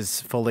patch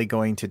is fully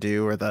going to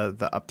do, or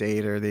the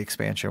update or the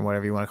expansion,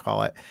 whatever you want to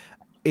call it.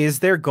 Is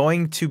there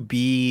going to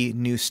be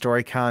new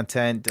story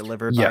content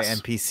delivered by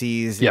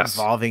NPCs,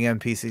 involving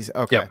NPCs?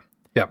 Okay.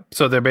 Yeah.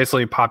 So they're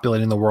basically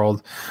populating the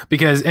world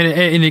because, and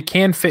it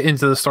can fit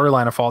into the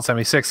storyline of Fallout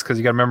 76, because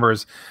you got to remember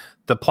is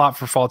the plot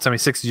for Fallout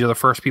 76 is you're the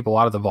first people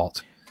out of the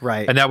vault.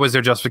 Right. And that was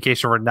their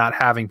justification for not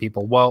having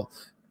people. Well,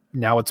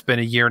 now it's been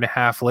a year and a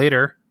half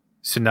later.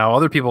 So now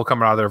other people are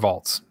coming out of their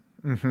vaults.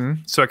 Mm-hmm.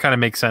 So it kind of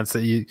makes sense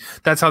that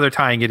that's how they're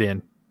tying it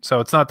in. So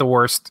it's not the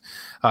worst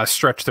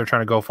stretch they're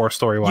trying to go for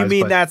story-wise. You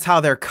mean that's how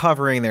they're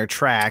covering their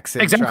tracks?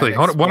 Exactly,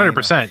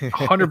 100%.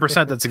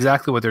 100%. That's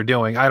exactly what they're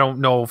doing. I don't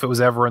know if it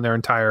was ever in their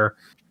entire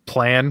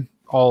plan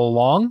all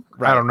along.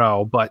 Right. I don't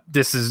know, but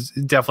this is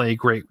definitely a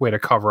great way to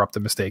cover up the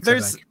mistakes.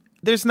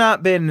 There's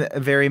not been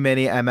very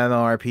many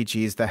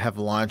MMORPGs that have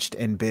launched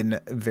and been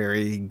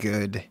very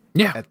good.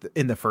 Yeah.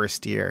 In the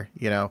first year,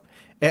 and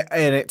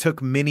it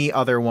took many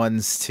other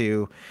ones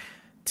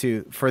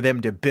for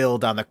them to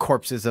build on the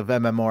corpses of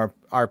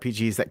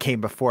MMORPGs that came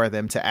before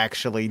them to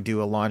actually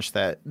do a launch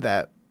that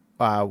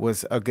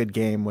was a good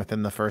game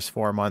within the first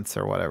 4 months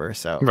or whatever.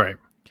 So right,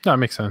 that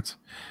makes sense.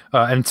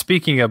 And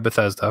speaking of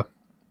Bethesda,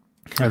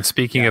 and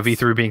speaking of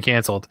E3 being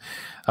canceled,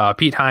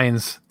 Pete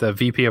Hines, the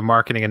VP of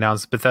Marketing,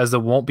 announced Bethesda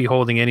won't be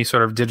holding any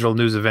sort of digital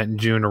news event in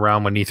June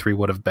around when E3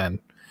 would have been.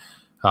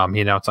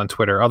 He announced on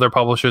Twitter. Other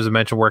publishers have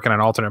mentioned working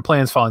on alternate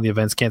plans following the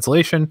event's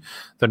cancellation,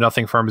 though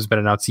nothing firm has been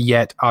announced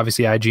yet.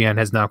 Obviously, IGN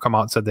has now come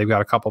out and said they've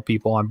got a couple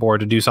people on board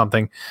to do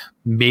something.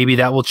 Maybe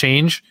that will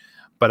change,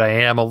 but I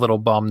am a little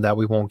bummed that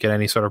we won't get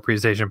any sort of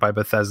presentation by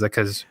Bethesda,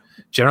 because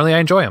generally I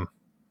enjoy them.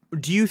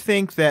 Do you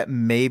think that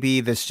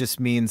maybe this just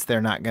means they're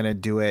not going to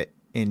do it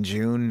in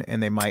June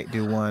and they might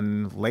do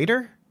one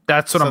later?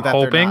 That's what I'm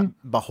hoping. They're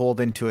not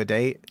beholden to a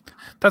date?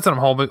 That's what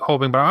I'm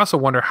hoping, but I also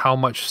wonder how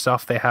much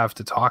stuff they have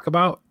to talk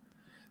about.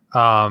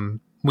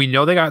 We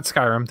know they got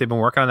Skyrim. They've been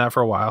working on that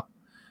for a while.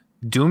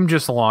 Doom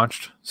just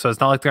launched, so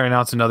it's not like they're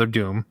announcing another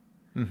Doom.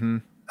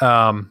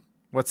 Mm-hmm.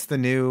 What's the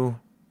new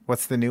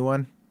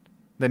one?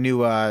 The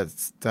new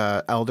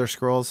Elder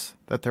Scrolls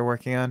that they're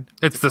working on?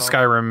 It's the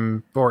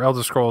Skyrim or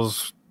Elder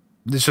Scrolls.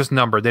 It's just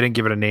numbered. They didn't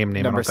give it a name.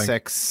 Number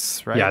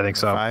 6, right? Yeah, I think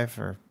so. 5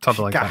 or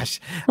something like that.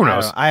 Who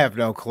knows? I have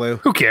no clue.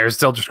 Who cares?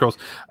 It's Elder Scrolls.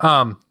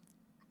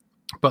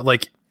 But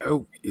like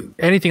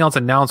anything else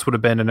announced would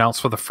have been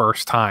announced for the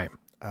first time.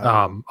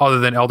 Other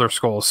than Elder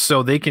Scrolls,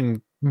 so they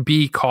can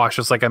be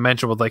cautious, like I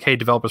mentioned, with like, hey,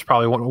 developers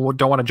probably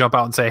don't want to jump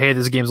out and say, hey,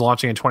 this game's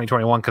launching in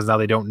 2021, because now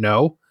they don't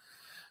know.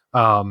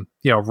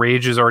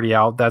 Rage is already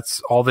out. That's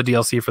all the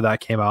DLC for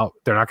that came out.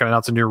 They're not going to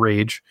announce a new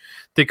Rage.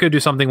 They could do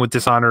something with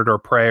Dishonored or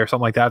Prey or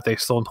something like that if they're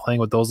still playing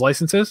with those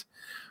licenses.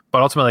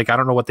 But ultimately, like, I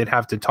don't know what they'd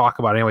have to talk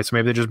about anyway. So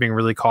maybe they're just being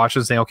really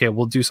cautious, saying, okay,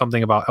 we'll do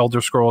something about Elder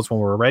Scrolls when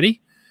we're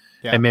ready,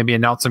 and maybe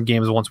announce some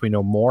games once we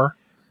know more.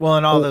 Well,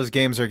 and all those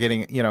games are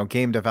getting,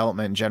 game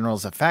development in general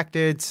is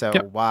affected. So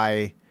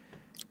why?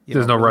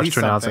 There's no rush to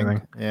announce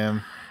anything.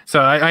 Yeah.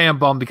 So I am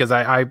bummed, because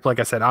I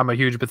like I said, I'm a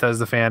huge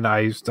Bethesda fan.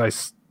 I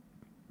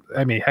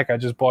mean, heck, I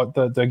just bought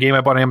the game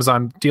I bought on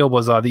Amazon deal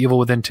was The Evil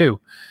Within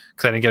 2,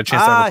 because I didn't get a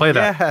chance to ever play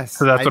that. Yes.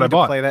 So that's what I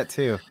bought. Play that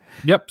too.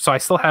 Yep. So I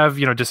still have,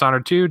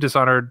 Dishonored 2,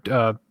 Dishonored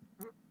The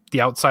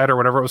Outsider,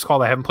 whatever it was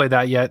called. I haven't played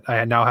that yet.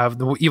 I now have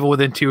The Evil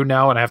Within 2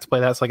 now, and I have to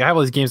play that. So like, I have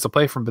all these games to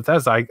play from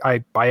Bethesda.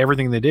 I buy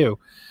everything they do.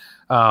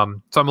 So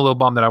I'm a little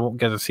bummed that I won't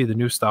get to see the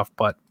new stuff.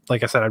 But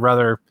like I said, I'd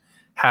rather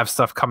have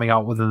stuff coming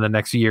out within the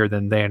next year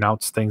than they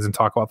announce things and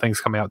talk about things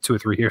coming out 2 or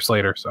 3 years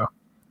later. So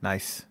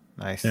nice.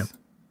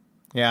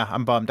 Yeah,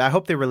 I'm bummed. I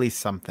hope they release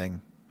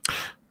something.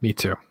 Me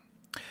too.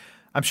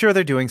 I'm sure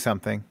they're doing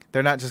something.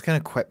 They're not just going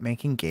to quit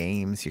making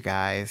games, you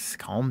guys.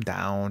 Calm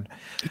down.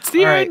 It's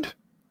the end.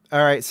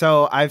 All right.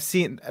 So I've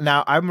seen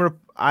now.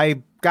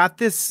 I got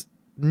this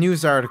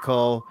news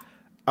article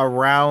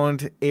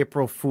around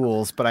April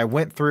Fools, but I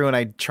went through and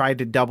I tried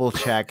to double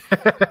check.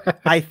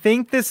 I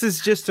think this is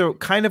just a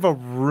kind of a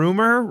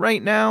rumor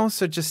right now,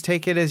 so just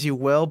take it as you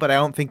will, but I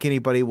don't think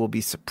anybody will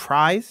be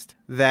surprised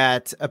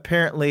that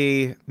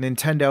apparently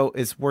Nintendo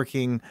is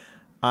working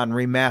on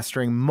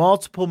remastering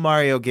multiple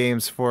Mario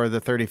games for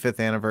the 35th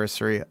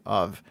anniversary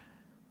of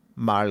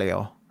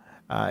Mario,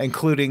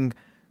 including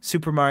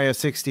Super Mario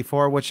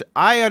 64, which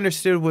I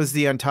understood was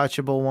the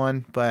untouchable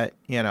one, but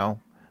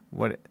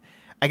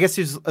I guess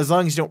as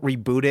long as you don't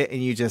reboot it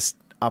and you just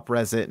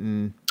up-res it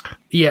and...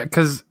 Yeah,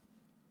 because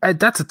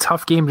that's a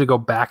tough game to go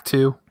back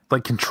to.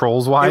 like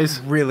controls wise.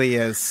 It really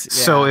is. Yeah.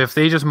 So if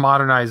they just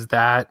modernize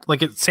that,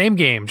 like same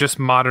game, just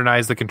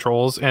modernize the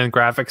controls and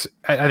graphics,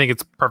 I think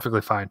it's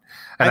perfectly fine.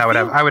 And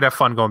I would have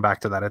fun going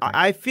back to that. I think.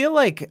 I feel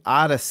like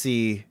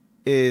Odyssey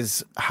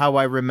is how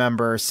I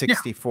remember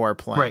 64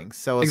 playing. Right.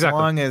 So as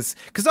long as,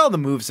 because all the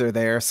moves are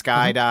there,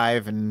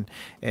 skydive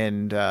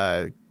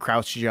and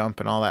crouch jump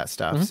and all that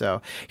stuff.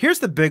 So here's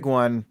the big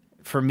one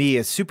for me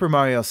is Super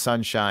Mario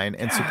Sunshine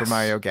and Super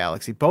Mario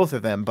Galaxy, both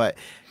of them. But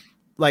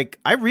like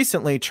I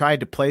recently tried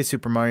to play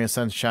Super Mario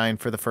Sunshine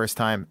for the first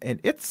time,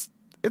 and it's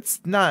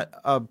not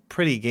a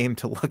pretty game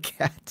to look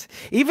at.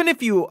 Even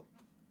if you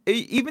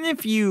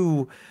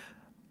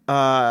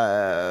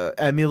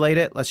emulate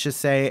it, let's just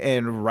say,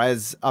 and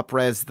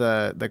up-res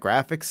the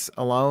graphics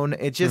alone,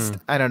 it just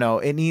I don't know,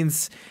 it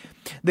needs,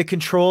 the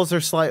controls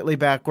are slightly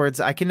backwards.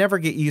 I can never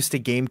get used to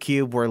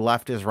GameCube where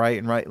left is right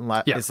and right and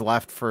left is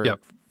left for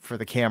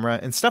the camera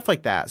and stuff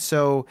like that.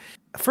 So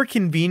for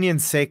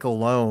convenience sake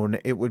alone,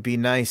 it would be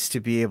nice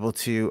to be able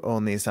to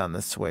own these on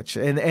the Switch.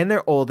 And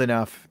they're old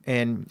enough,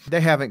 and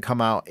they haven't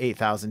come out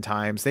 8,000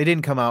 times. They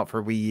didn't come out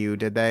for Wii U,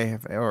 did they?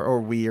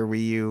 Or Wii or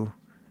Wii U?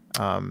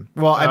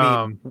 Well,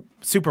 I mean,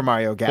 Super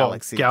Mario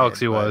Galaxy. Well,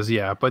 Galaxy was,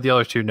 but the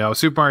other two, no.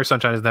 Super Mario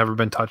Sunshine has never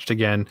been touched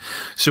again.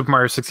 Super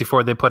Mario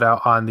 64, they put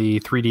out on the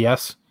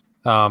 3DS,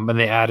 and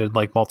they added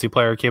like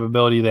multiplayer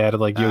capability. They added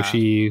like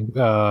Yoshi,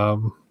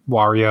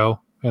 Wario,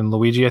 and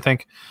Luigi, I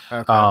think.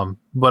 Okay.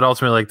 But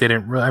ultimately, like they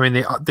didn't really, I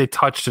mean, they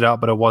touched it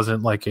out, but it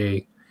wasn't like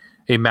a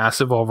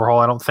massive overhaul.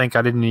 I don't think.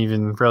 I didn't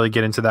even really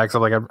get into that because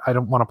I'm like, I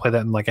don't want to play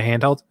that in like a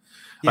handheld,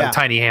 a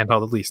tiny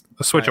handheld at least.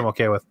 A Switch, right. I'm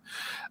okay with.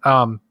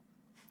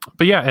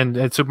 But yeah,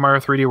 and Super Mario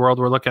 3D World,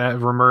 we're looking at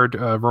rumor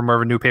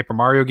of a new Paper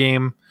Mario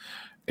game.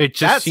 It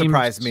just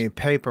surprised me.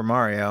 Paper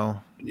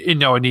Mario. It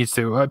needs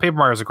to. Paper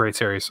Mario is a great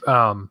series.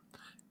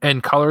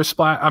 And Color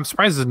Splash, I'm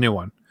surprised it's a new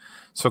one.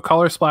 So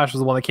Color Splash was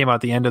the one that came out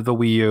at the end of the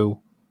Wii U's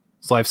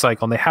life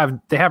cycle, and they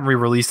haven't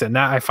re-released it. And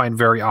that I find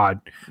very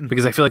odd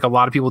because I feel like a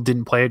lot of people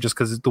didn't play it just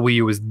because the Wii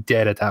U was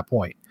dead at that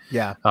point.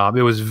 Yeah,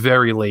 it was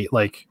very late,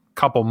 like a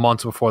couple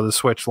months before the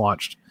Switch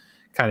launched,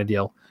 kind of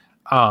deal.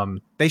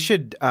 They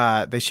should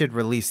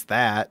release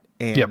that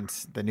and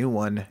the new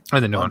one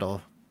and the new bundle.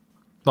 One.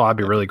 Well, that'd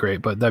be really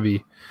great, but that'd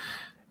be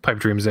pipe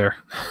dreams there.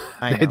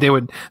 They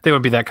wouldn't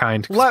be that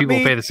kind because people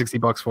will pay the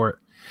 $60 for it.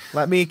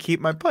 Let me keep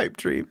my pipe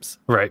dreams.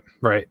 Right.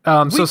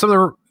 So some of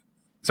the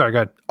sorry, go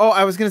ahead. Oh,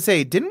 I was gonna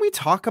say, didn't we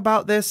talk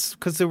about this?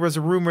 Because there was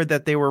a rumor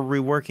that they were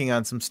reworking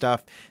on some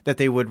stuff that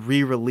they would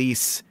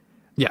re-release.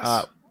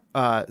 Yes.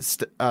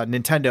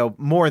 Nintendo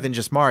more than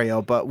just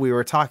Mario, but we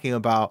were talking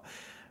about.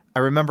 I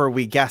remember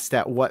we guessed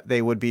at what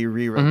they would be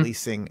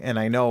re-releasing, and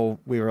I know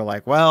we were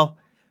like, well,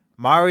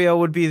 Mario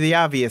would be the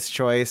obvious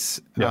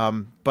choice,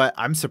 but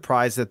I'm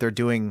surprised that they're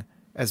doing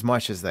as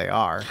much as they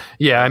are.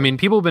 Yeah, I mean,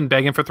 people have been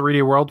begging for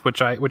 3D World,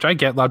 which I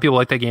get. A lot of people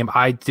like that game.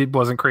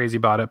 Wasn't crazy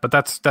about it, but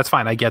that's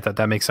fine. I get that.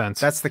 That makes sense.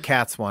 That's the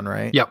Cats one,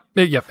 right? Yep,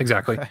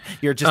 exactly.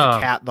 You're just a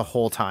cat the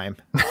whole time.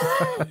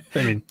 I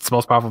mean, it's the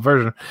most powerful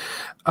version.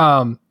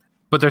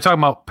 But they're talking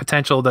about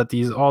potential that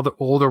all the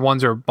older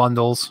ones are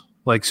bundles.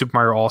 Like Super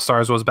Mario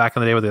All-Stars was back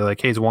in the day where they're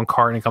like, hey, it's one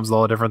cart and it comes with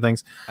all the different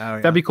things. Oh, yeah.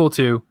 That'd be cool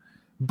too.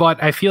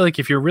 But I feel like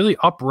if you're really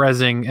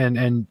up-resing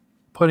and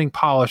putting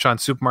polish on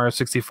Super Mario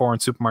 64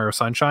 and Super Mario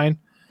Sunshine,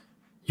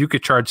 you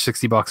could charge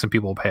 $60 and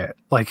people will pay it.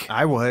 Like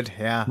I would,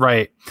 yeah.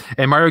 Right.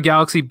 And Mario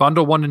Galaxy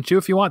bundle 1 and 2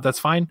 if you want, that's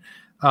fine.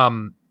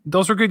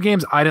 Those were good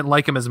games. I didn't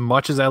like them as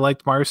much as I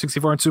liked Mario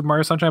 64 and Super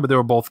Mario Sunshine, but they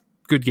were both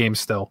good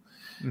games still.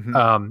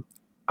 Mm-hmm.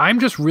 I'm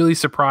just really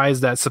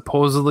surprised that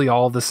supposedly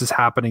all this is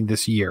happening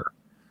this year.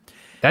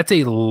 That's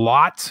a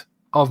lot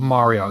of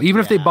Mario.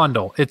 Even if they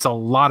bundle, it's a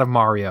lot of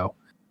Mario.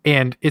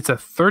 And it's a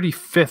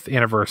 35th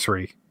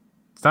anniversary.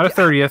 It's not a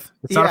 30th.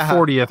 It's not a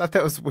 40th. I thought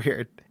that was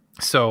weird.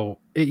 So,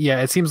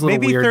 it seems a little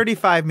maybe weird. Maybe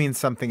 35 means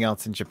something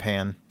else in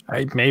Japan.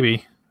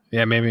 Maybe.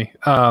 Yeah, maybe.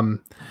 But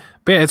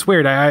yeah, it's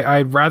weird.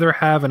 I'd rather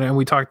have, and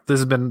we talked, this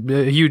has been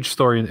a huge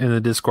story in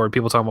the Discord.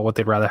 People talking about what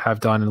they'd rather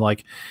have done. And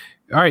like,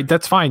 all right,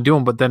 that's fine, do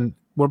them. But then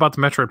what about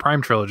the Metroid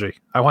Prime trilogy?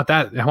 I want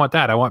that. I want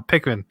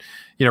Pikmin,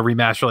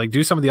 remaster. Like,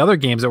 do some of the other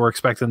games that we're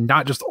expecting,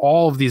 not just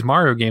all of these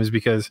Mario games.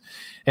 Because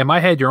in my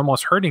head, you're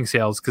almost hurting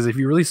sales. Because if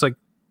you release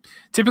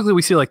typically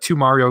we see 2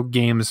 Mario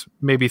games,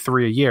 maybe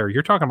 3 a year.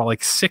 You're talking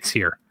about 6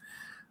 here.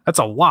 That's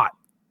a lot.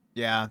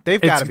 Yeah, they've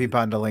got to be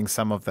bundling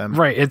some of them,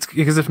 right? It's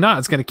because if not,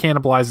 it's going to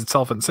cannibalize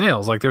itself in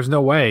sales. There's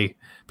no way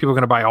people are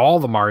going to buy all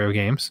the Mario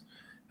games.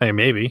 I mean,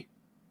 maybe,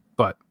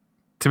 but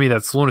to me,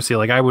 that's lunacy.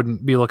 I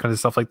wouldn't be looking at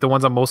stuff. The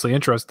ones I'm mostly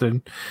interested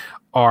in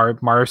are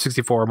Mario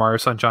 64, Mario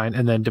Sunshine,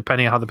 and then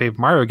depending on how the Paper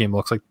Mario game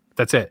looks,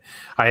 that's it.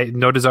 I had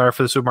no desire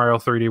for the Super Mario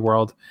 3D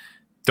World.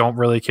 Don't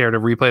really care to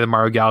replay the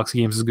Mario Galaxy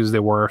games as good as they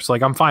were. So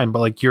I'm fine,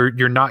 but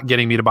you're not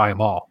getting me to buy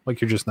them all.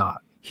 You're just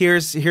not.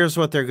 Here's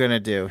what they're gonna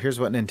do. Here's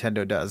what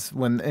Nintendo does.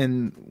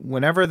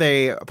 Whenever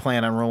they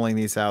plan on rolling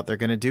these out, they're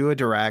gonna do a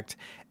direct,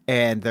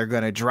 and they're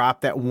gonna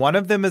drop that one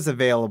of them is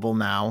available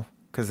now,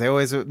 because they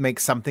always make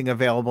something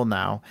available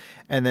now,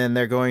 and then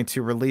they're going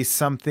to release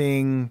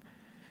something,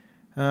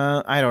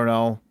 I don't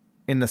know,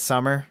 in the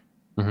summer,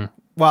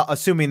 Well,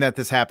 assuming that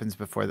this happens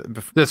before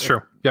That's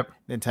true. Yep.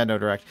 Nintendo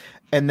Direct,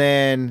 and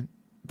then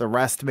the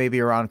rest maybe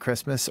around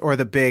Christmas, or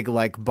the big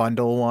like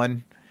bundle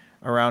one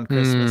around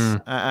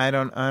Christmas. I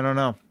don't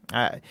know.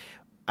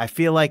 I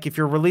feel like if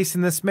you're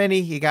releasing this many,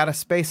 you gotta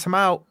space them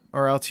out,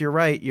 or else you're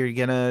right. You're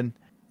gonna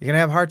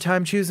have a hard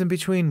time choosing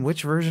between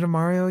which version of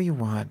Mario you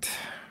want.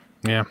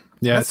 Yeah.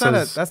 That's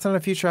not a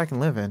future I can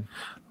live in.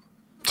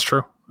 It's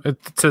true. It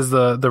says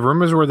the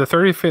rumors were the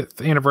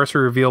 35th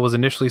anniversary reveal was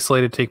initially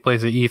slated to take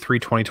place at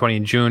E3 2020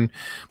 in June,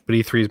 but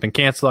E3 has been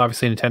canceled.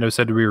 Obviously, Nintendo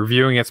said to be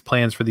reviewing its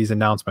plans for these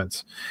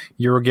announcements.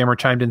 Eurogamer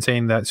chimed in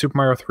saying that Super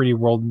Mario 3D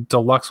World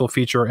Deluxe will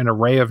feature an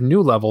array of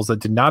new levels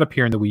that did not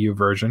appear in the Wii U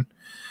version.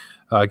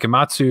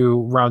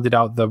 Gematsu rounded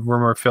out the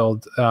rumor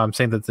filled,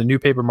 saying that the new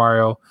Paper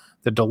Mario,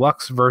 the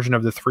deluxe version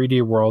of the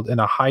 3D World,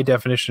 and a high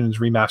definition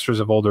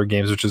remasters of older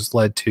games, which has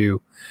led to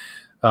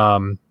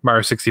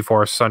Mario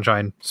 64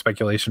 Sunshine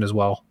speculation as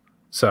well.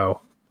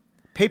 So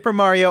Paper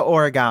Mario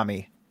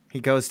Origami. He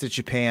goes to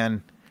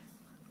Japan.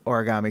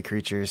 Origami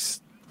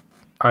creatures.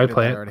 I'd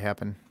play it. Already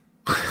happened.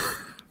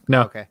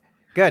 No. Okay.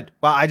 Good.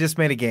 Well, I just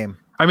made a game.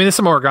 I mean, there's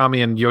some origami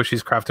in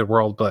Yoshi's Crafted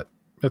World, but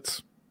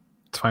it's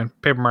fine.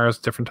 Paper Mario's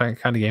a different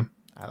kind of game.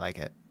 I like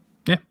it.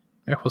 Yeah,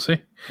 we'll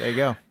see. There you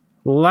go.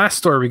 Last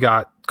story we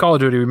got, Call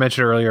of Duty, we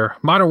mentioned earlier.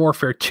 Modern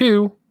Warfare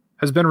 2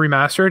 has been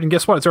remastered, and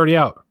guess what? It's already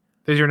out.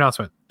 There's your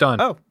announcement. Done.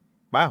 Oh,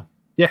 wow.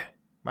 Yeah.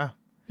 Wow.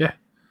 Yeah.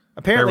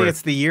 Apparently,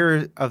 it's the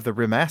year of the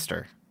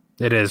remaster.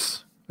 It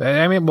is.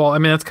 I mean,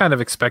 that's kind of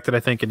expected, I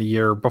think, in a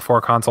year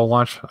before console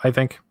launch, I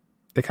think.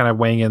 They kind of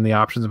weighing in the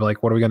options and be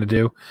like, what are we going to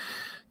do?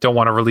 Don't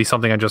want to release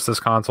something on just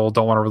this console.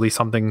 Don't want to release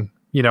something,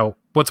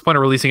 what's the point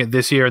of releasing it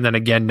this year and then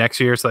again next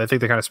year? So I think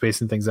they're kind of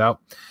spacing things out.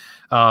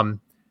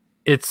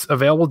 It's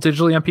available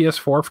digitally on PS4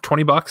 for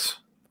 $20.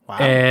 Wow.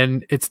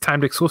 And it's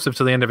timed exclusive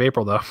to the end of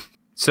April, though.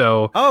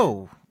 So.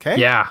 Oh, okay.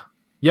 Yeah.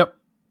 Yep.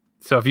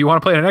 So if you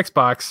want to play it on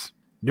Xbox,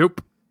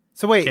 nope.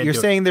 So wait, you're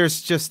saying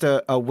there's just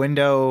a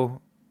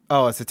window.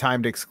 Oh, it's a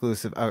timed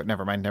exclusive. Oh,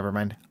 never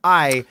mind.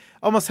 I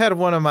almost had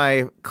one of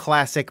my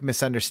classic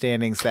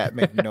misunderstandings that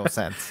make no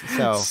sense.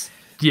 So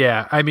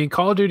yeah, I mean,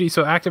 Call of Duty.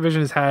 So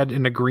Activision has had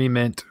an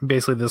agreement,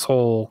 basically this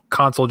whole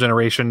console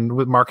generation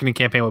with marketing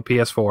campaign with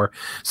PS4.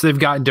 So they've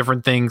gotten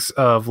different things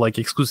of like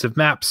exclusive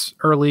maps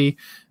early,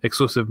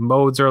 exclusive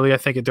modes early, I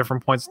think at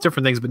different points,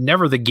 different things, but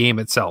never the game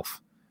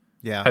itself.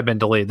 Yeah, had been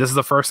delayed. This is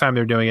the first time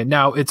they're doing it.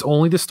 Now it's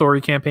only the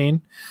story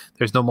campaign.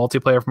 There's no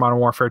multiplayer for Modern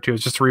Warfare 2.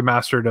 It's just a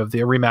remastered of the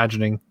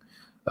reimagining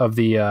of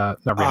the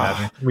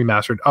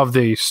remastered of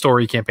the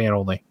story campaign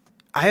only.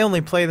 I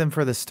only play them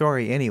for the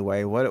story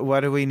anyway. What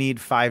do we need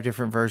 5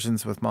 different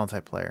versions with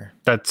multiplayer?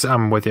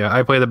 I'm with you.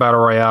 I play the battle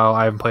royale.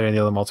 I haven't played any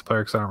other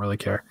multiplayer because I don't really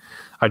care.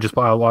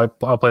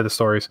 I'll play the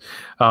stories.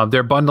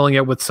 They're bundling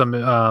it with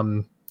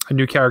some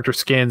new character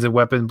skins and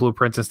weapon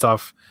blueprints and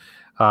stuff.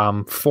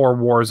 For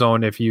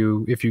Warzone, if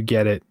you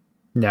get it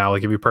now,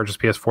 like if you purchase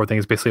PS4 thing,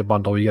 it's basically a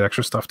bundle. You get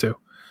extra stuff too.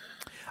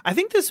 I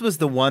think this was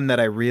the one that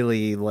I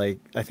really like.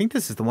 I think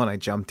this is the one I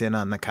jumped in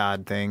on the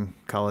COD thing,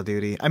 Call of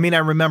Duty. I mean, I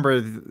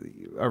remember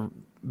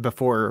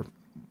before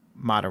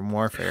Modern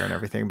Warfare and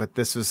everything, but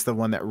this was the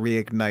one that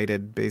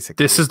reignited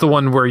basically. This is the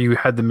one where you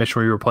had the mission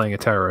where you were playing a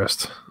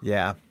terrorist.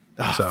 Yeah.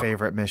 Oh,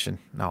 favorite mission.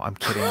 No, I'm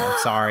kidding. I'm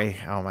sorry.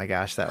 Oh my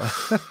gosh, that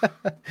was.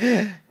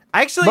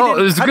 Actually,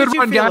 it was a good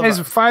one, guys.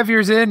 5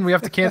 years in, we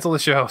have to cancel the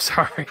show.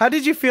 Sorry. How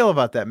did you feel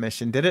about that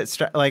mission? Did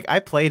it I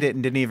played it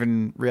and didn't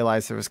even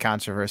realize there was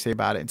controversy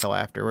about it until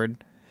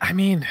afterward? I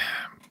mean,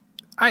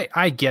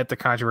 I get the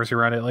controversy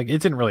around it. Like,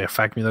 it didn't really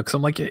affect me though, because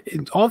I'm like,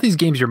 in all these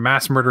games, you're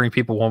mass murdering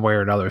people one way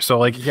or another. So,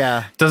 like,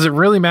 yeah, does it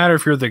really matter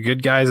if you're the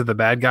good guys or the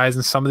bad guys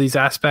in some of these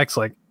aspects?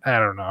 Like, I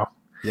don't know.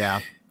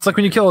 Yeah, it's like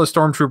when you kill the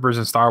stormtroopers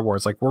in Star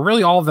Wars. Like, were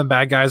really all of them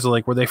bad guys, or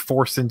like were they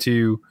forced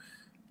into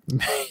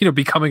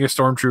becoming a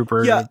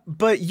stormtrooper? Yeah,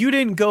 but you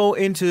didn't go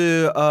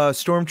into a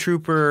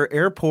stormtrooper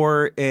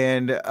airport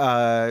and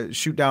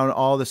shoot down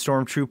all the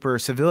stormtrooper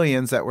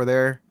civilians that were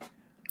there.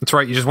 That's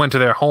right. You just went to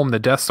their home, the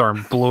Death Star,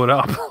 and blew it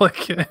up.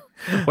 Like,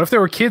 what if there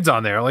were kids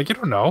on there? Like, you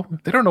don't know.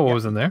 They don't know what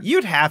was in there.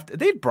 You'd have to.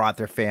 They'd brought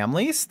their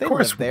families. They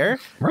lived there.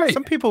 Right.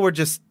 Some people were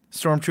just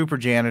stormtrooper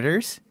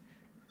janitors.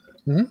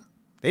 Mm-hmm.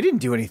 They didn't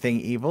do anything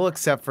evil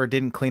except for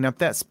didn't clean up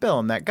that spill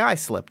and that guy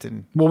slipped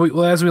in.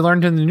 Well, as we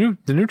learned in the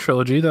new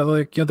trilogy,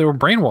 that they were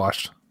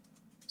brainwashed.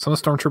 Some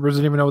of the stormtroopers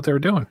didn't even know what they were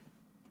doing.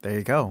 There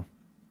you go.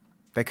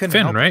 They couldn't.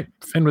 Finn, right?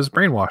 Finn was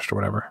brainwashed or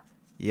whatever.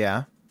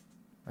 Yeah,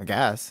 I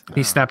guess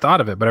he snapped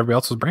out of it, but everybody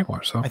else was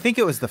brainwashed. So I think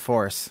it was the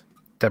Force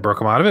that broke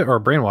him out of it, or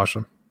brainwashed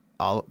him.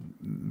 All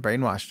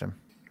brainwashed him.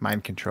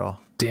 Mind control.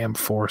 Damn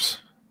Force.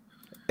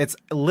 It's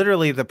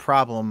literally the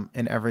problem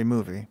in every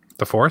movie.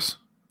 The Force?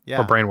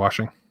 Yeah. Or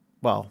brainwashing?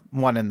 Well,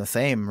 one and the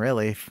same,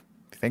 really, if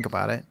you think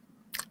about it.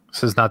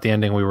 This is not the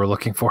ending we were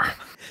looking for.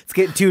 It's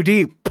getting too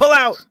deep. Pull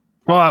out!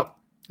 Pull out!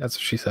 That's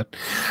what she said.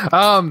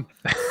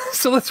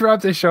 So let's wrap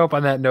this show up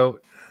on that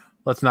note.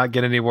 Let's not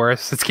get any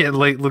worse. It's getting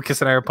late.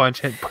 Lucas and I are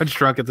punch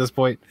drunk at this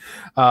point.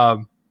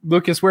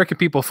 Lucas, where can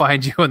people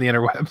find you on the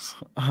interwebs?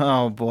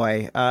 Oh,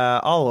 boy.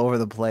 All over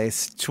the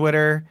place.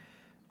 Twitter,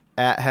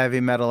 at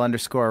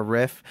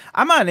heavymetal_riff.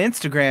 I'm on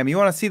Instagram. You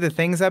want to see the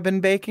things I've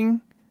been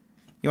baking?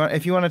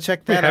 If you want to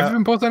check that out. Have you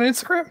been posting on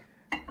Instagram?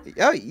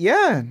 Oh,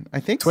 yeah, I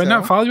think so. Do I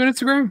not follow you on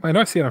Instagram? I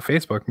know I see it on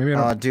Facebook. Maybe I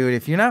don't. Oh, dude,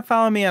 if you're not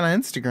following me on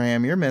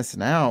Instagram, you're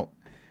missing out.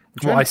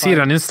 Well, I see it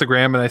on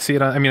Instagram, and I see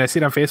it on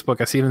Facebook.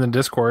 I see it in the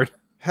Discord.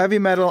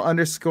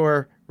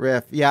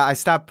 Heavymetal_riff. Yeah, I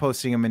stopped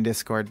posting them in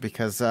Discord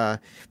because they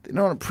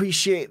don't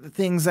appreciate the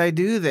things I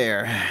do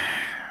there.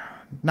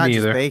 Not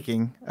just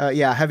baking.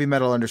 Yeah,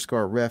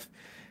 heavymetal_riff.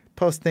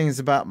 Post things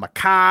about my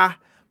car,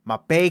 my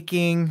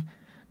baking,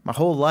 my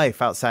whole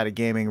life outside of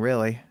gaming,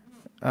 really.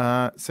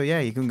 So yeah,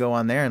 you can go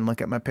on there and look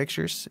at my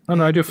pictures. Oh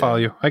no, I do follow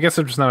you. I guess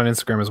I'm just not on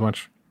Instagram as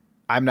much.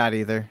 I'm not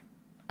either.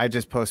 I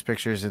just post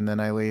pictures and then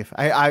I leave.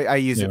 I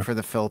use it for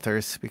the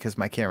filters because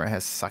my camera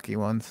has sucky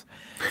ones.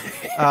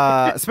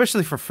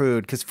 Especially for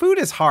food, because food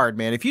is hard,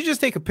 man. If you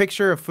just take a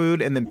picture of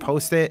food and then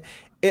post it,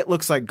 it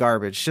looks like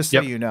garbage, just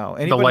so you know.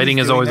 The lighting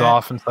is always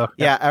off and stuff.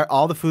 Yeah,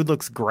 all the food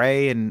looks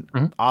gray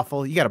and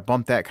awful. You got to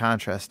bump that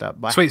contrast up.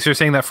 So wait, so you're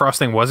saying that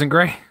frosting wasn't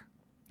gray?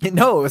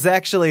 No, it was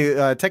actually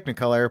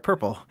Technicolor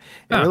purple.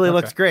 It really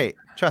looks great.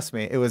 Trust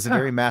me, it was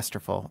very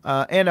masterful.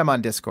 And I'm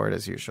on Discord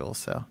as usual,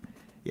 so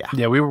yeah.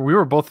 Yeah, we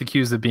were both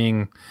accused of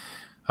being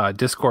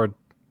Discord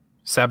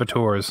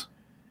saboteurs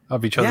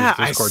of each other's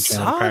Discord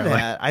channel. I saw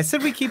that. I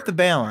said we keep the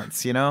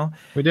balance, you know?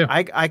 We do.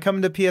 I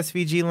come to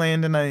PSVG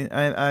land and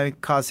I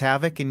cause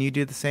havoc, and you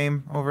do the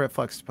same over at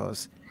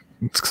Fluxpose.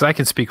 It's because I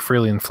can speak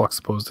freely in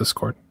Fluxpose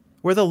Discord.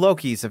 We're the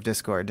Lokis of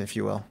Discord, if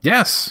you will.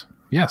 Yes.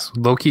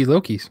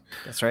 Lokis.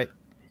 That's right.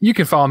 You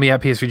can follow me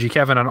at PSVG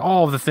Kevin on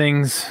all of the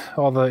things,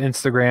 all the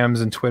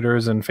Instagrams and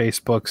Twitters and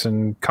Facebooks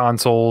and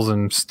consoles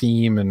and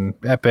Steam and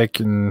Epic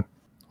and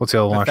what's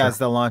the other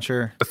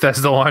launcher?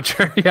 Bethesda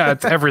launcher. Yeah,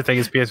 it's everything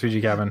is PSVG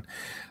Kevin.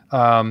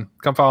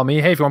 Come follow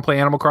me. Hey, if you want to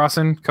play Animal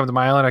Crossing, come to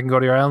my island. I can go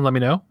to your island. Let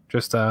me know.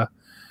 Just hit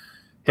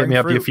me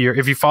up. If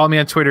you follow me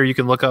on Twitter, you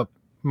can look up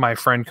my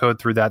friend code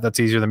through that. That's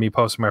easier than me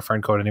posting my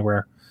friend code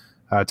anywhere,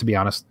 to be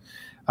honest.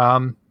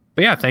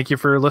 But yeah, thank you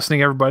for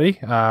listening, everybody.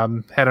 Head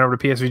on over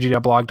to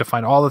psvg.blog to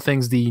find all the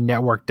things the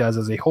network does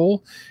as a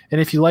whole. And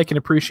if you like and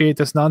appreciate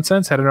this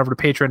nonsense, head on over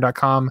to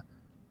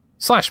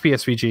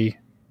patreon.com/psvg.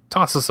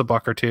 Toss us a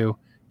buck or two.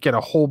 Get a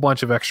whole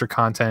bunch of extra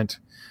content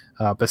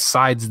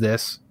besides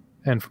this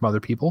and from other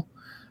people.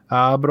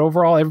 But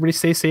overall, everybody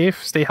stay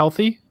safe, stay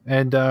healthy.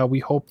 And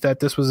we hope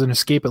that this was an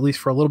escape, at least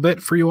for a little bit,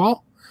 for you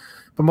all.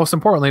 But most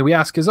importantly, we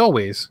ask, as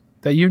always,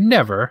 that you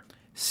never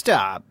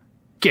stop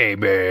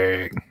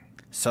gaming.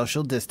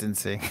 Social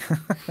distancing.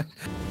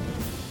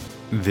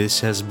 This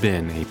has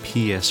been a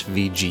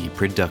PSVG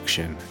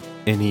production.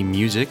 Any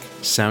music,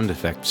 sound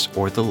effects,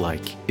 or the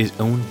like is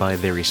owned by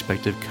their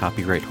respective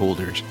copyright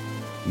holders.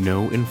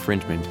 No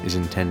infringement is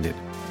intended.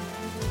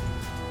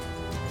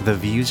 The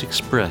views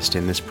expressed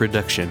in this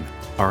production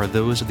are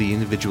those of the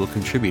individual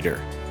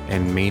contributor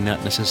and may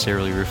not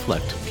necessarily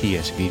reflect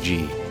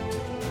PSVG.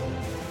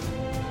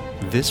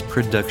 This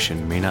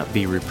production may not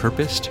be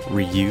repurposed,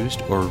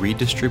 reused, or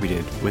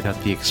redistributed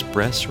without the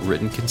express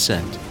written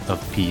consent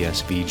of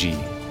PSVG.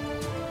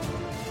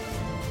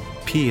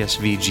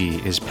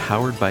 PSVG is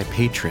powered by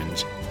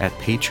patrons at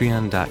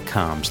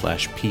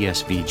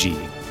patreon.com/PSVG.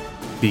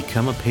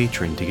 Become a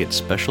patron to get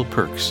special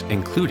perks,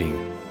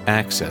 including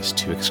access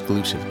to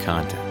exclusive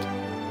content.